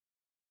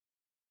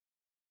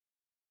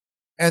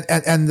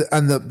 And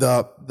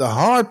the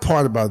hard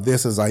part about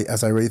this, as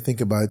I really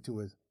think about it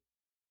too, is,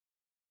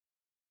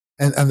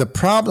 and the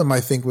problem I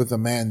think with the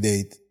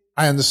mandate,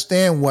 I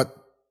understand what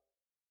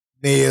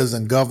mayors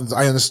and governors,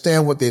 I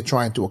understand what they're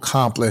trying to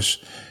accomplish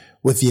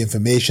with the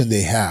information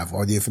they have,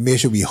 or the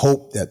information we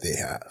hope that they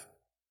have.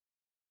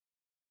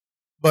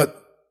 But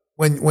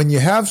when you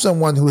have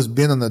someone who has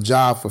been on the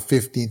job for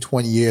 15,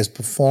 20 years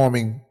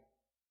performing,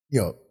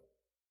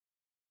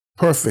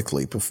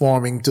 perfectly,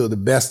 performing to the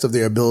best of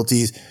their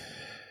abilities,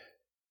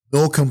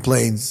 no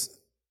complaints,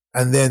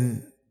 and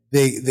then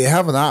they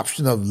have an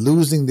option of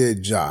losing their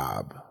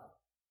job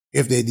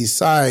if they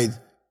decide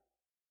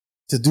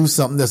to do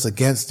something that's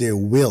against their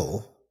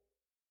will,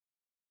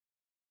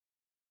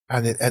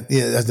 and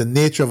as the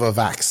nature of a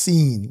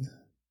vaccine,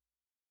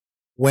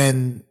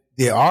 when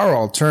there are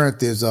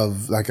alternatives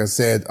of, like I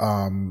said,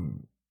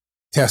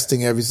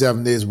 testing every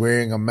 7 days,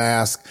 wearing a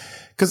mask,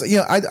 because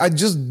I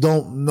just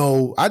don't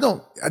know. I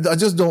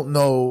just don't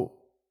know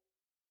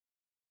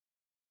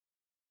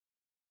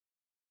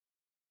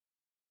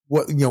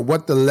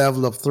what the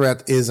level of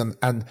threat is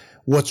and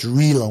what's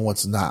real and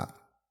what's not.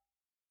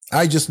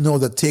 I just know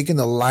that taking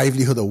the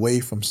livelihood away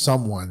from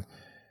someone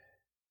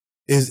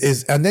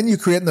is and then you're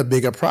creating a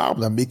bigger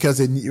problem, because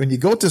when you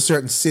go to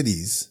certain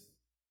cities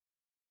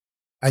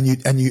and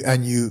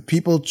you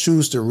people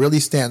choose to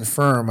really stand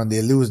firm and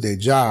they lose their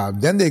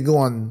job, then they go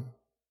on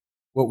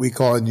what we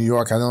call in New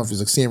York, I don't know if it's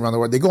the same around the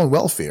world, they go on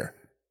welfare.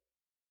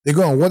 They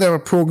go on whatever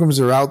programs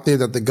are out there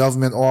that the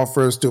government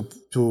offers to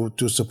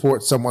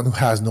support someone who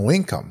has no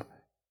income.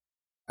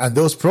 And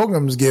those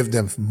programs give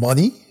them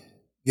money,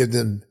 give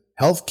them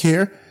health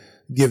care,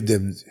 give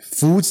them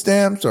food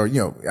stamps, or,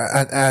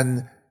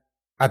 and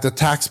at the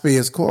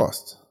taxpayer's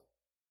cost.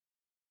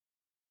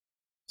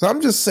 So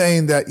I'm just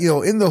saying that,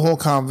 in the whole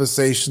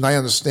conversation, I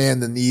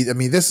understand the need. I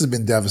mean, this has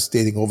been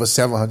devastating, over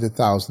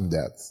 700,000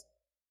 deaths.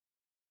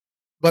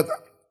 But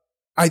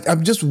I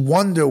just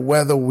wonder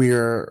whether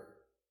we're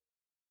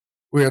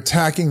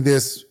attacking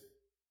this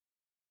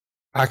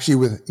actually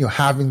with,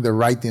 having the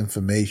right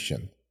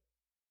information.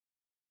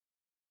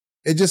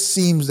 It just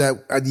seems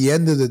that at the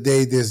end of the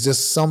day, there's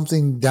just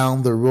something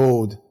down the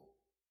road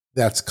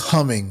that's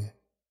coming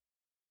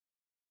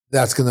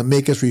that's going to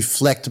make us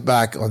reflect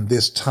back on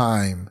this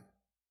time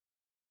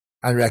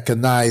and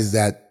recognize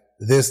that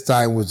this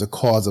time was the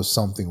cause of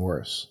something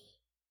worse.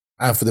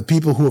 And for the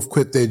people who have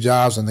quit their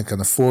jobs and they can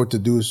afford to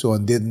do so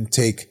and didn't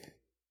take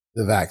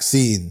the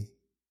vaccine,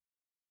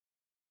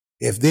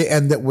 if they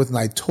end up with an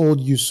 "I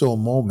told you so"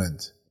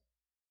 moment,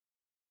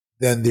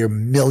 then there are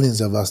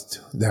millions of us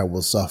that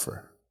will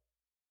suffer.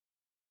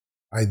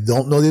 I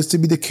don't know this to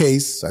be the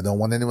case. I don't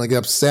want anyone to get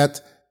upset.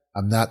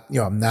 I'm not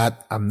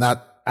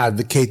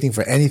advocating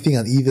for anything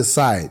on either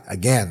side.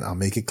 Again, I'll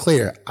make it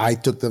clear. I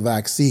took the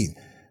vaccine.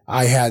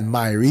 I had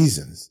my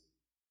reasons.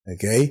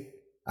 Okay?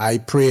 I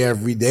pray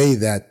every day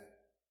that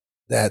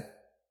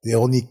the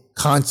only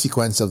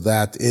consequence of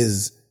that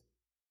is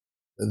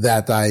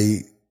that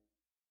I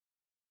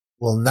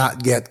will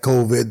not get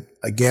COVID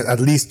again, at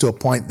least to a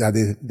point that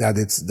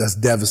it's as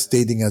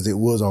devastating as it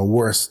was, or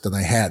worse than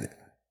I had it.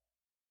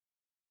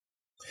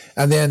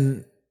 And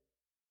then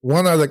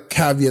one other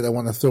caveat I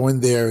want to throw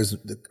in there is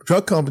the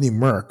drug company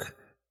Merck.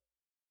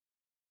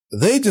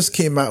 They just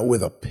came out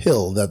with a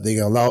pill that they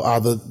allow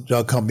other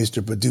drug companies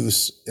to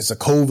produce. It's a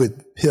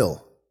COVID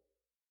pill.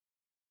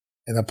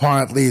 And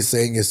apparently it's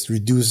saying it's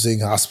reducing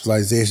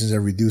hospitalizations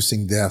and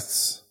reducing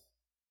deaths.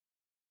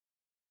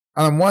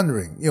 And I'm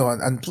wondering,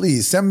 and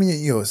please send me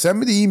the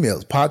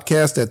emails,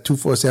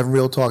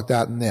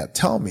 podcast@247realtalk.net.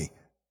 Tell me,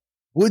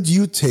 would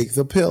you take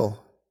the pill?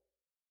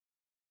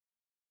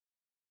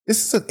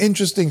 This is an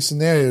interesting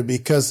scenario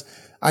because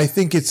I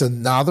think it's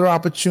another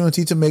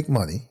opportunity to make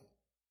money.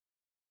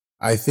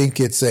 I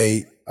think it's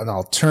an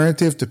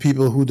alternative to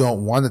people who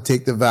don't want to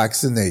take the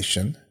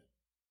vaccination.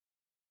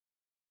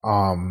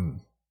 Not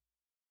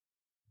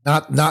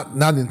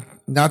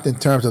in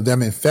terms of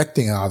them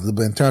infecting others,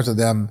 but in terms of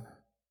them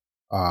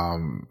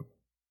um,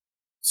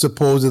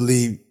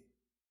 supposedly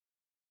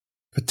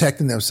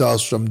protecting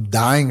themselves from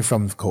dying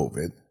from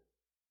COVID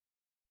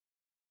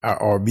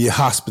or be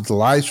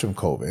hospitalized from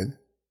COVID.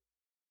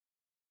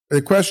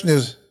 The question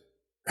is,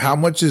 how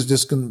much is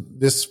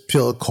this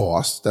pill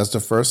cost? That's the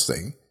first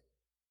thing.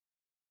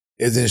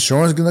 Is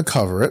insurance going to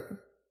cover it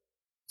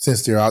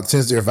since there are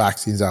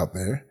vaccines out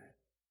there?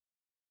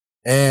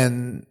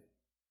 And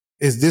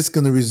is this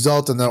going to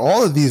result in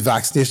all of these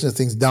vaccination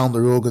things down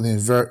the road going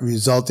to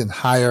result in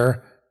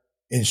higher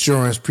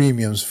insurance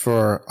premiums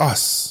for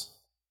us?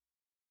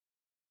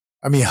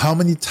 I mean, how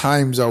many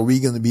times are we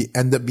going to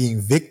end up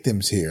being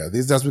victims here?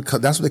 That's what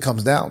it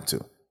comes down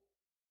to.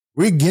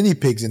 We're guinea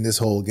pigs in this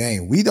whole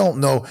game. We don't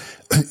know,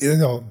 if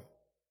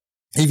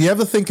you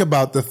ever think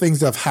about the things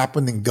that have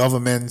happened in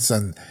governments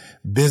and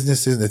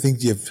businesses, the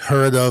things you've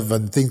heard of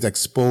and things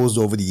exposed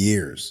over the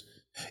years.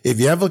 If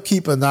you ever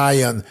keep an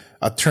eye on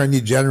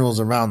attorney generals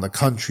around the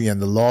country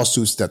and the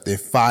lawsuits that they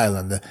file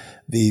and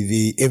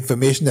the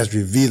information that's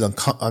revealed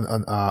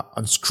on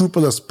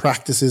unscrupulous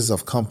practices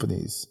of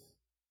companies.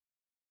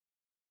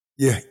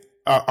 Yeah.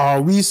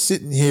 Are we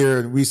sitting here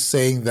and we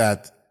saying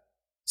that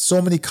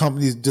so many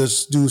companies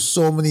just do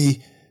so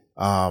many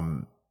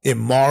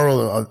immoral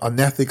or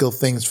unethical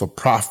things for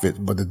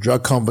profit, but the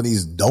drug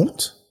companies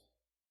don't?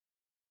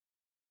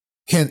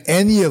 Can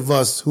any of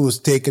us who has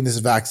taken this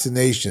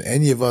vaccination,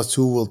 any of us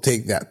who will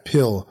take that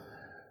pill,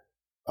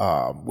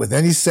 with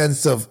any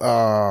sense of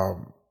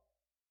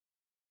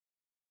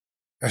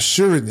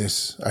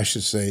assuredness, I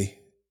should say,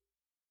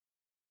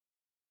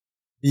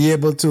 be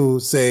able to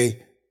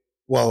say,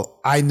 well,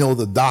 I know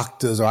the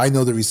doctors or I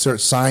know the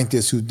research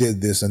scientists who did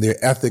this and they're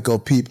ethical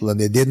people and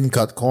they didn't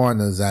cut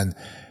corners and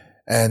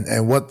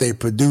what they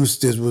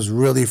produced was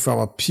really from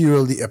a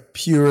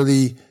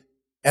purely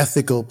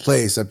ethical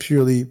place, a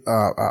purely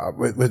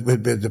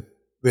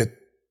with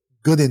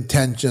good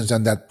intentions,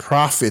 and that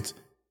profit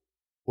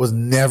was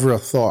never a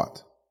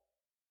thought.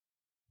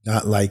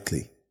 Not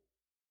likely.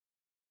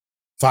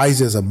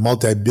 Pfizer is a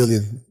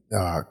multi-billion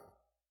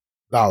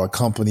dollar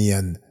company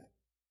and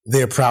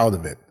they're proud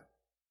of it.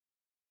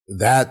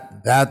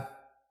 That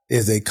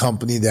is a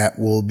company that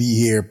will be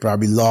here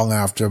probably long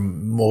after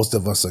most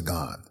of us are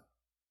gone.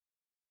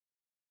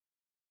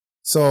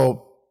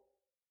 So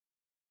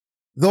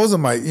those are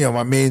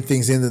my main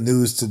things in the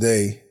news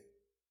today.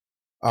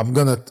 I'm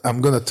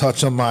gonna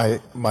touch on my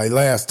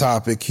last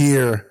topic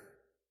here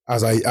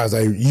as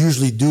I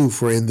usually do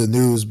for in the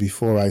news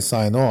before I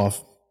sign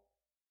off.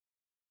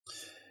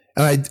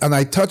 And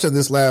I touch on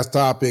this last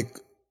topic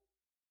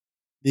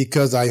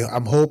because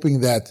I'm hoping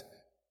that,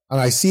 and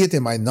I see it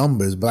in my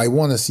numbers, but I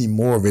want to see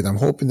more of it. I'm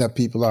hoping that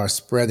people are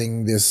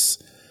spreading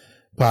this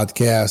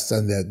podcast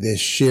and that they're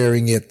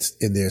sharing it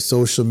in their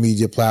social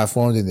media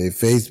platforms, in their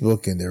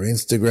Facebook, in their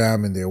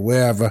Instagram, and their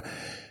wherever.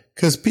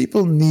 Because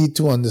people need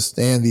to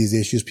understand these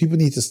issues. People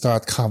need to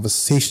start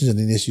conversations on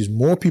these issues.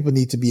 More people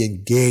need to be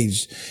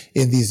engaged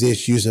in these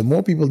issues, and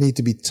more people need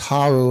to be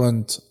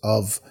tolerant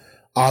of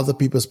other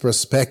people's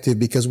perspective.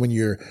 Because when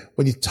you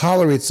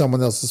tolerate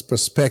someone else's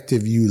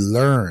perspective, you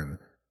learn.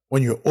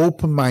 When you're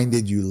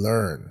open-minded, you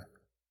learn.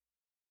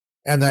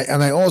 And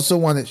I also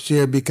want to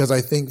share because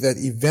I think that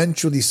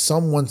eventually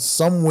someone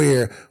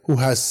somewhere who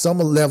has some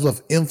level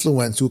of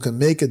influence, who can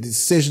make a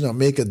decision or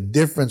make a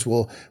difference,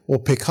 will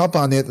pick up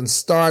on it and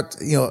start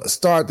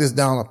this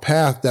down a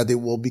path that it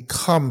will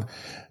become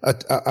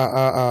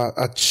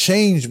a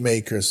change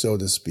maker, so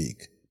to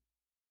speak.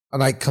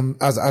 And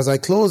as I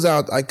close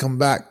out, I come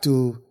back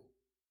to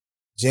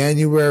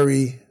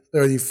January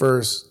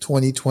 31st,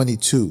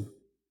 2022.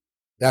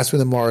 That's when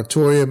the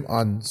moratorium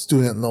on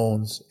student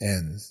loans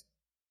ends.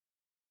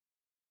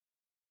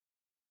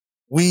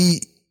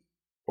 We,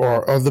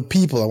 or the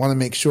people, I want to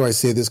make sure I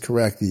say this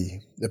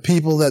correctly, the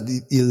people that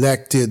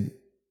elected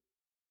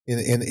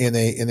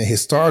in a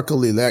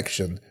historical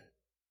election,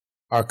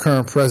 our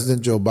current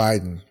President Joe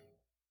Biden,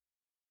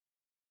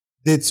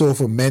 did so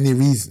for many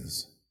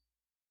reasons.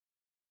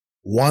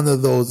 One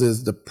of those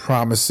is the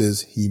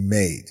promises he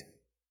made.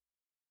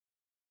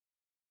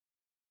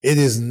 It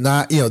is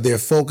not, they're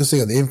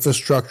focusing on the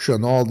infrastructure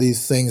and all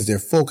these things. They're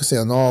focusing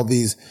on all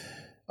these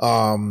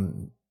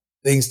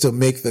things to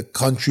make the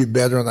country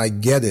better, and I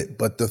get it.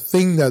 But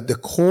the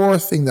core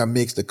thing that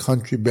makes the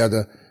country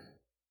better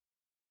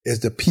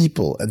is the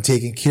people and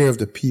taking care of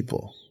the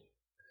people.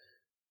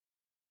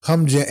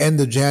 Come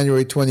end of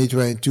January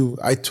 2022,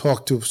 I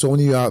talk to so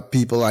many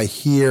people. I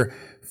hear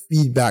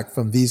feedback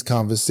from these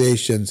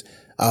conversations.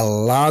 A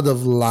lot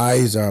of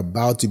lives are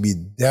about to be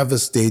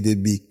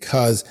devastated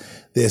because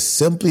there's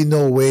simply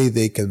no way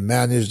they can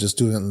manage the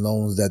student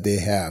loans that they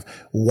have.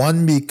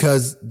 One,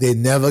 because they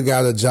never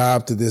got a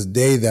job to this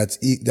day that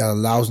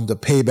allows them to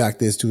pay back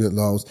their student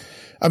loans.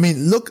 I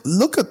mean, look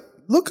at,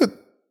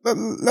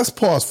 let's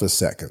pause for a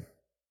second.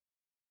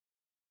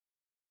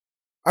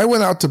 I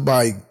went out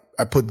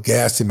I put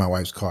gas in my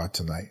wife's car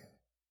tonight.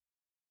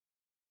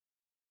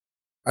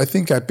 I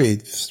think I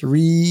paid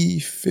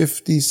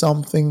 $3.50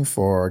 something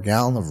for a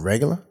gallon of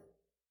regular.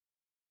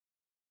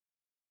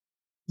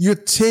 You're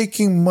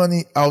taking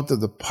money out of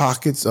the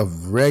pockets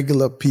of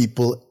regular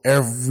people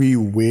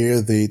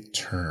everywhere they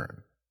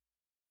turn.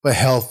 For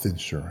health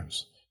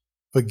insurance,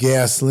 for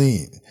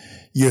gasoline.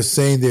 You're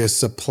saying there's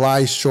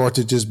supply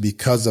shortages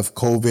because of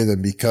COVID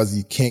and because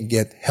you can't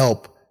get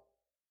help.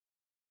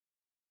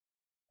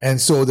 And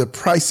so the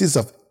prices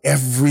of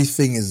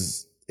everything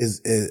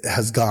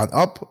has gone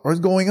up or is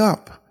going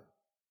up.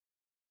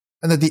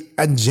 And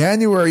on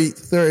January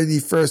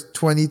 31st,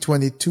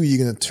 2022,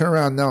 you're going to turn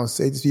around now and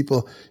say to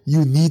people,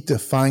 you need to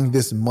find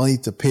this money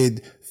to pay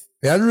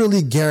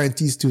federally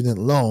guaranteed student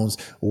loans,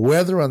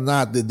 whether or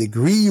not the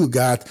degree you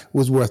got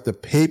was worth the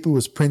paper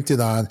was printed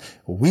on.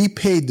 We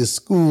paid the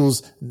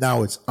schools.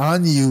 Now it's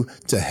on you.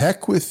 To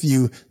heck with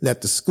you.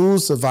 Let the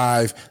schools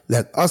survive.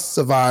 Let us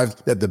survive.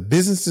 Let the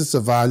businesses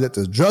survive. Let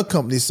the drug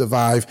companies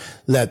survive.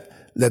 Let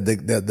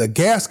the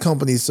gas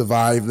companies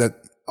survive. Let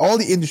all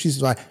the industries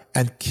survive,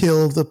 and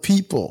kill the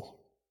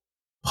people.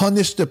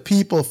 Punish the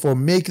people for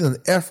making an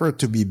effort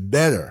to be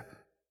better.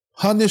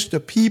 Punish the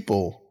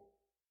people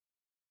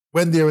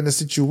when they're in a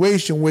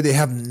situation where they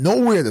have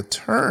nowhere to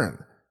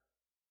turn.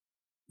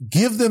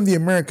 Give them the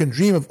American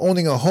dream of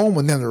owning a home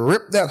and then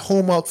rip that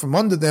home out from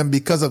under them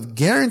because of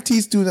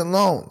guaranteed student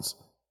loans.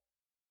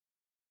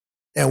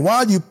 And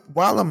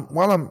while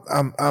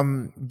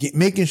I'm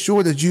making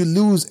sure that you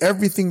lose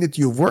everything that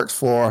you've worked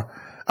for,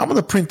 I'm going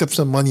to print up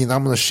some money and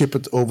I'm going to ship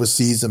it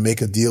overseas and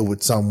make a deal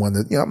with someone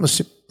that, I'm going to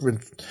ship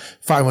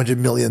 $500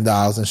 million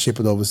and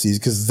ship it overseas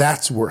because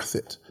that's worth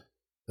it.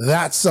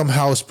 That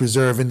somehow is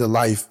preserving the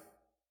life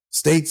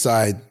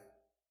stateside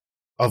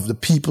of the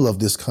people of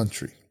this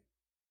country.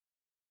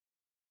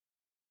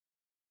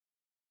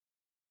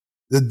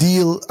 The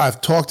deal, I've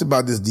talked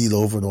about this deal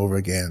over and over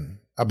again,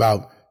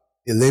 about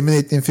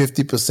eliminating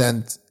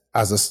 50%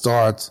 as a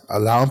start,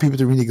 allowing people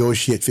to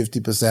renegotiate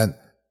 50%,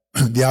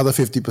 the other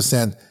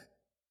 50%,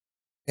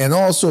 and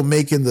also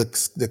making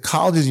the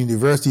colleges and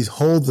universities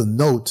hold the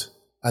note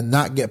and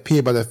not get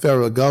paid by the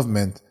federal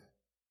government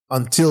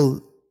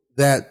until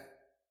that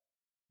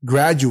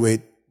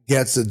graduate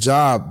gets a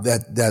job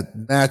that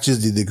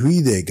matches the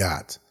degree they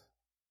got.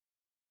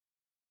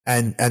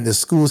 And the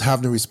schools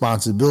have the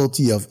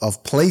responsibility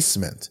of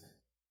placement.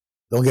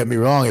 Don't get me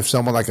wrong. If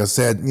someone, like I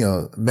said,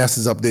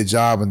 messes up their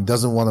job and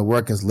doesn't want to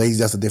work and is lazy,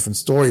 that's a different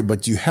story.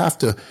 But you have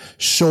to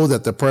show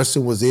that the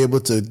person was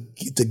able to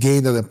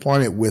gain that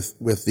employment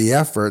with the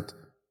effort.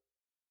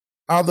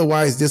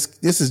 Otherwise,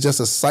 this is just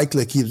a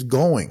cycle that keeps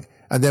going.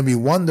 And then we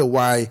wonder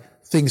why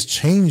things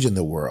change in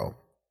the world.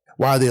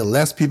 Why there are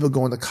less people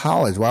going to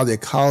college. Why there are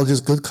colleges,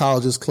 good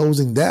colleges,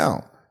 closing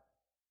down.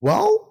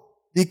 Well,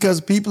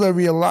 because people are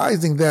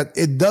realizing that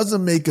it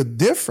doesn't make a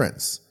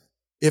difference.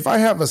 If I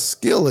have a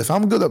skill, if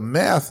I'm good at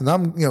math and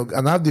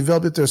and I've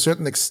developed it to a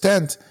certain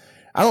extent,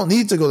 I don't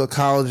need to go to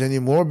college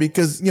anymore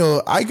because,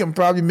 I can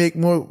probably make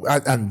more.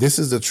 And this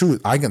is the truth.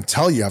 I can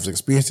tell you, I've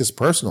experienced this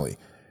personally.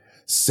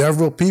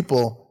 Several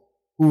people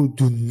who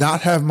do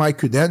not have my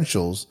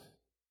credentials,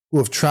 who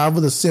have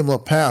traveled a similar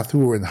path,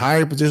 who are in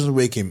higher positions,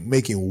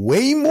 making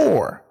way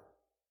more.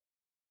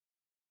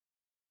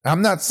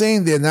 I'm not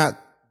saying they're not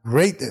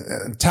great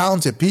and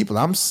talented people.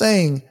 I'm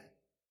saying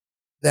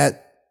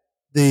that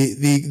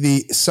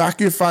the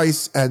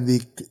sacrifice and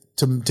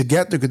to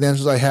get the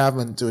credentials I have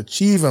and to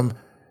achieve them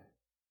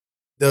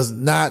does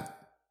not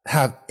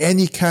have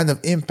any kind of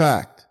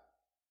impact,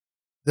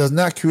 does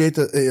not create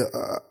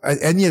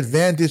any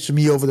advantage to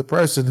me over the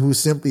person who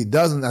simply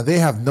doesn't, and they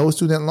have no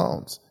student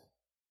loans.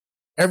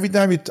 Every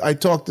time I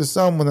talk to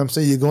someone, I'm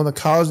saying, you're going to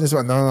college? And they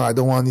say, no, I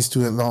don't want any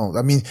student loans.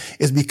 I mean,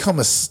 it's become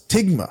a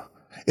stigma.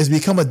 It's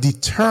become a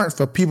deterrent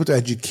for people to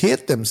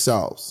educate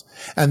themselves.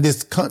 And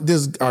this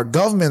our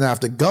government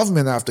after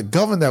government after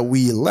government that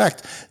we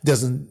elect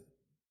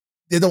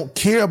they don't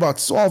care about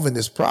solving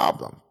this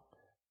problem.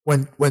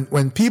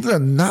 When people are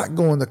not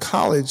going to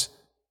college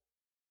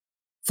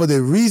for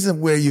the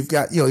reason where you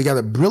got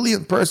a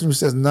brilliant person who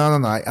says,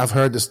 no, I've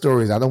heard the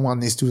stories. I don't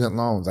want any student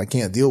loans. I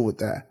can't deal with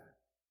that.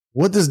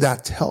 What does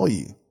that tell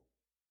you?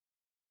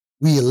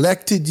 We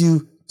elected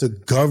you to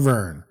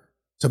govern,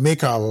 to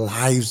make our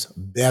lives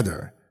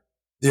better.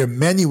 There are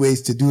many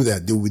ways to do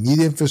that. Do we need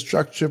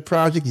infrastructure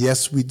project?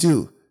 Yes, we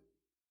do.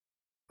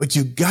 But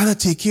you gotta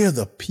take care of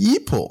the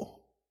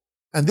people.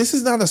 And this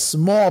is not a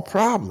small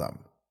problem.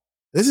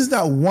 This is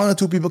not one or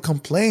two people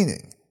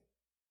complaining.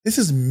 This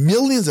is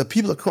millions of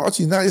people across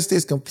the United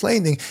States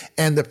complaining.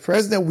 And the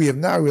president we have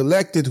now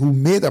elected, who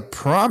made a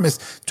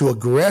promise to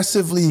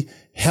aggressively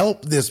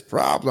help this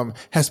problem,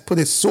 has put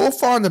it so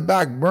far in the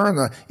back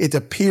burner, it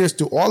appears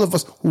to all of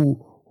us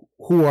who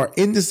are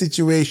in the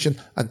situation,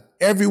 and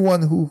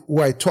everyone who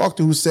I talk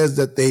to who says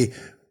that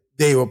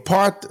they were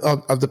part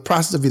of the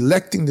process of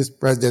electing this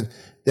president,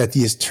 that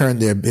he has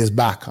turned his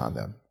back on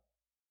them.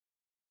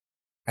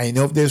 And you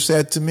know what they've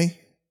said to me?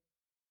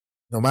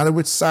 No matter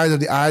which side of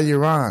the aisle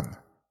you're on,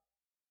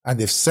 and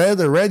they've said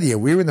already,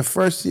 and we're in the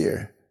first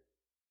year,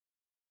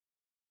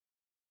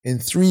 in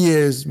 3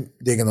 years,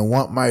 they're going to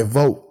want my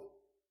vote.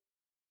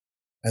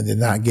 And they're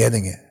not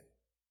getting it.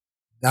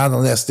 Not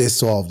unless they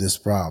solve this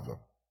problem.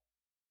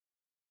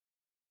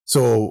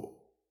 So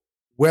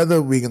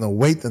whether we're going to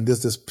wait until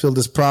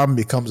this problem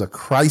becomes a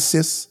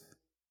crisis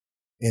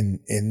in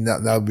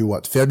that'll be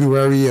what,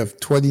 February of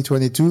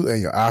 2022,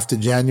 and after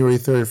January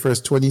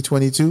 31st,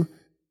 2022,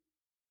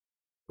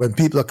 when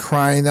people are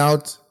crying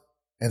out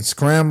and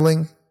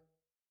scrambling,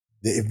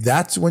 if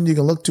that's when you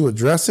can look to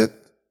address it,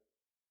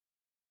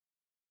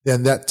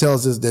 then that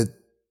tells us that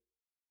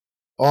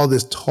all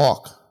this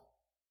talk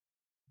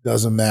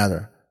doesn't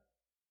matter.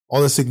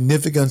 All the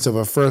significance of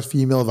a first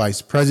female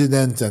vice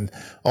president and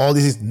all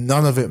these,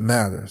 none of it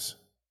matters.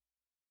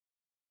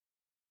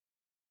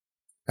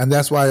 And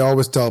that's why I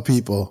always tell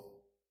people,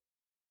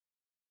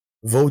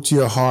 vote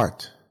your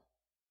heart.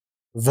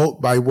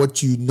 Vote by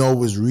what you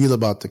know is real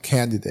about the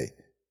candidate.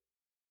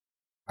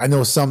 I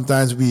know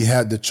sometimes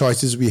the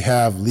choices we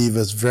have leave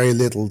us very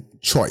little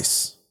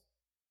choice.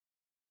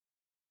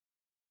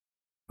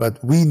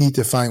 But we need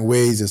to find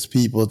ways as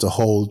people to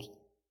hold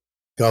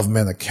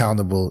government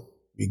accountable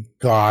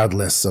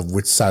regardless of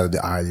which side of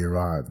the aisle you're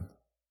on.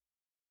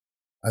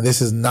 And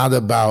this is not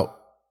about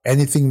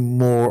anything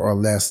more or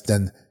less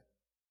than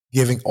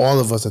giving all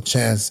of us a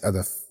chance at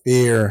a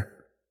fair,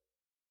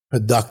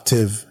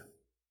 productive,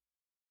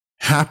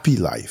 happy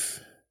life,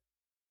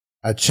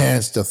 a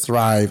chance to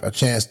thrive, a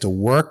chance to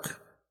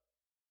work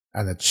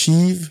and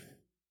achieve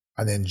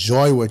and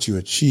enjoy what you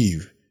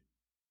achieve,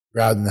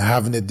 rather than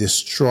having it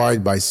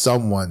destroyed by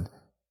someone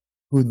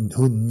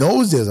who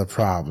knows there's a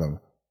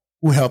problem,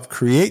 who helped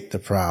create the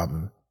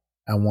problem,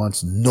 and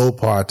wants no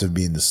part of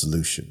being the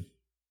solution.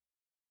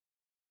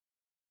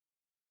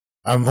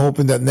 I'm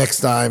hoping that next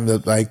time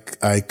that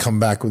I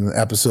come back with an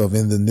episode of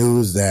In the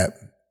News, that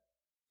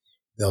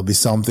there'll be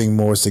something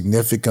more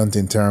significant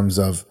in terms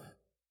of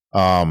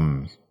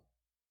the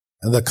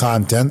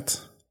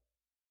content.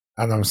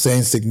 And I'm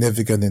saying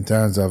significant in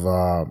terms of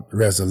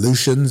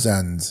resolutions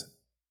and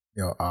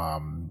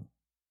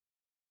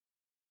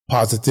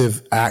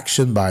positive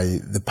action by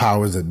the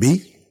powers that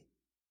be.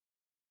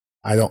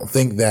 I don't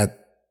think that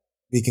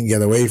we can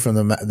get away from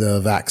the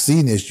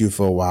vaccine issue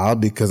for a while,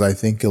 because I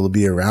think it'll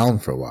be around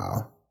for a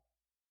while.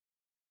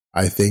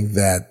 I think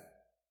that,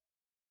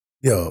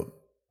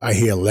 I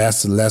hear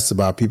less and less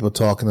about people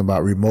talking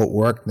about remote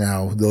work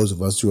now, those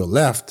of us who are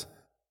left,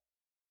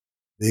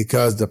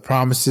 because the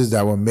promises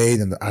that were made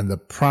and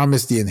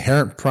the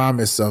inherent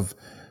promise of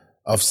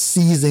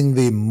seizing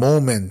the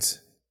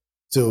moment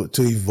to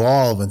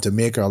evolve and to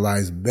make our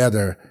lives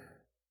better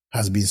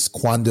has been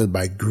squandered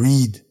by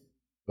greed,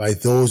 by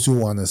those who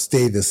want to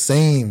stay the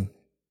same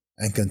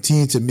and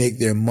continue to make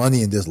their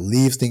money and just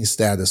leave things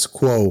status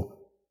quo,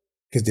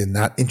 because they're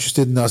not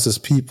interested in us as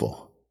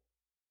people.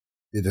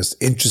 They're just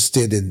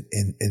interested in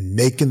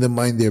making the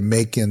money they're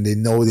making. They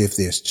know that if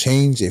there's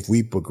change, if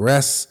we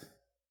progress,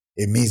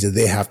 it means that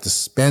they have to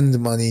spend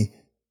money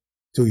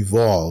to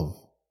evolve.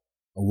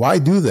 Why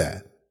do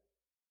that?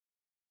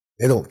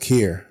 They don't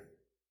care.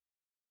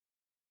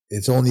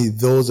 It's only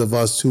those of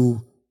us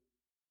who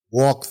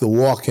walk the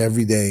walk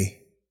every day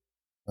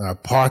and are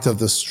part of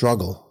the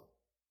struggle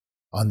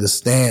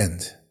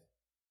understand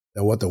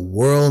that what the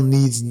world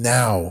needs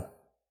now,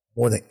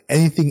 more than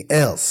anything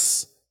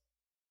else,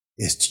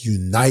 is to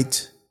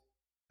unite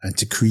and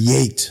to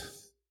create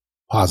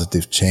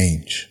positive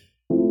change.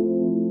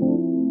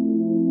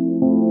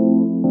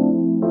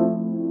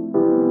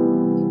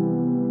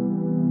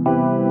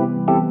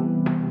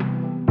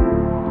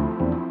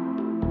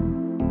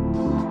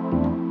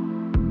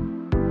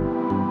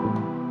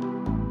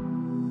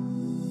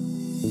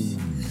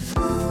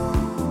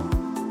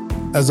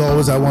 As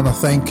always, I want to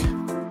thank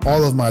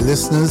all of my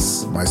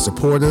listeners, my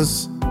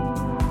supporters,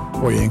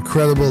 for your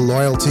incredible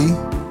loyalty,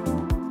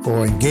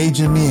 for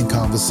engaging me in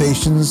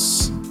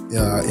conversations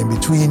in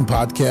between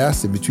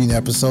podcasts, in between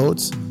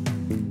episodes,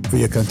 for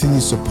your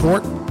continued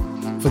support,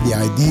 for the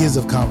ideas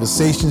of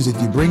conversations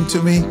that you bring to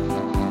me,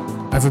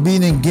 and for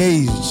being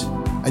engaged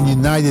and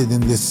united in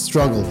this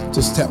struggle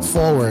to step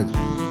forward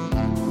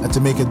and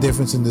to make a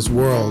difference in this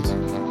world,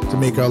 to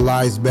make our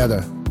lives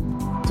better,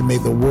 to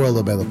make the world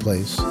a better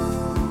place.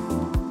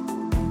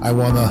 I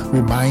want to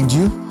remind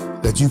you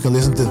that you can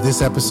listen to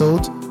this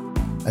episode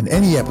and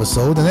any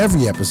episode and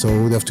every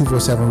episode of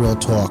 247 Real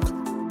Talk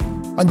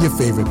on your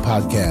favorite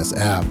podcast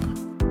app.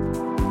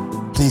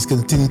 Please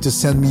continue to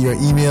send me your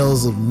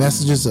emails of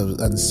messages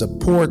and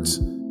support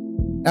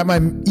at my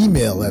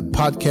email at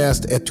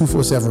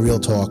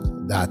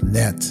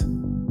podcast@247realtalk.net.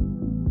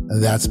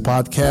 And that's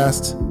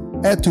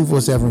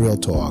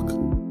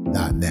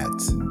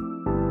podcast@247realtalk.net.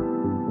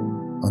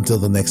 Until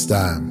the next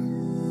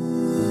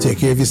time, take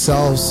care of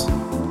yourselves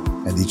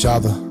and each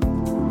other.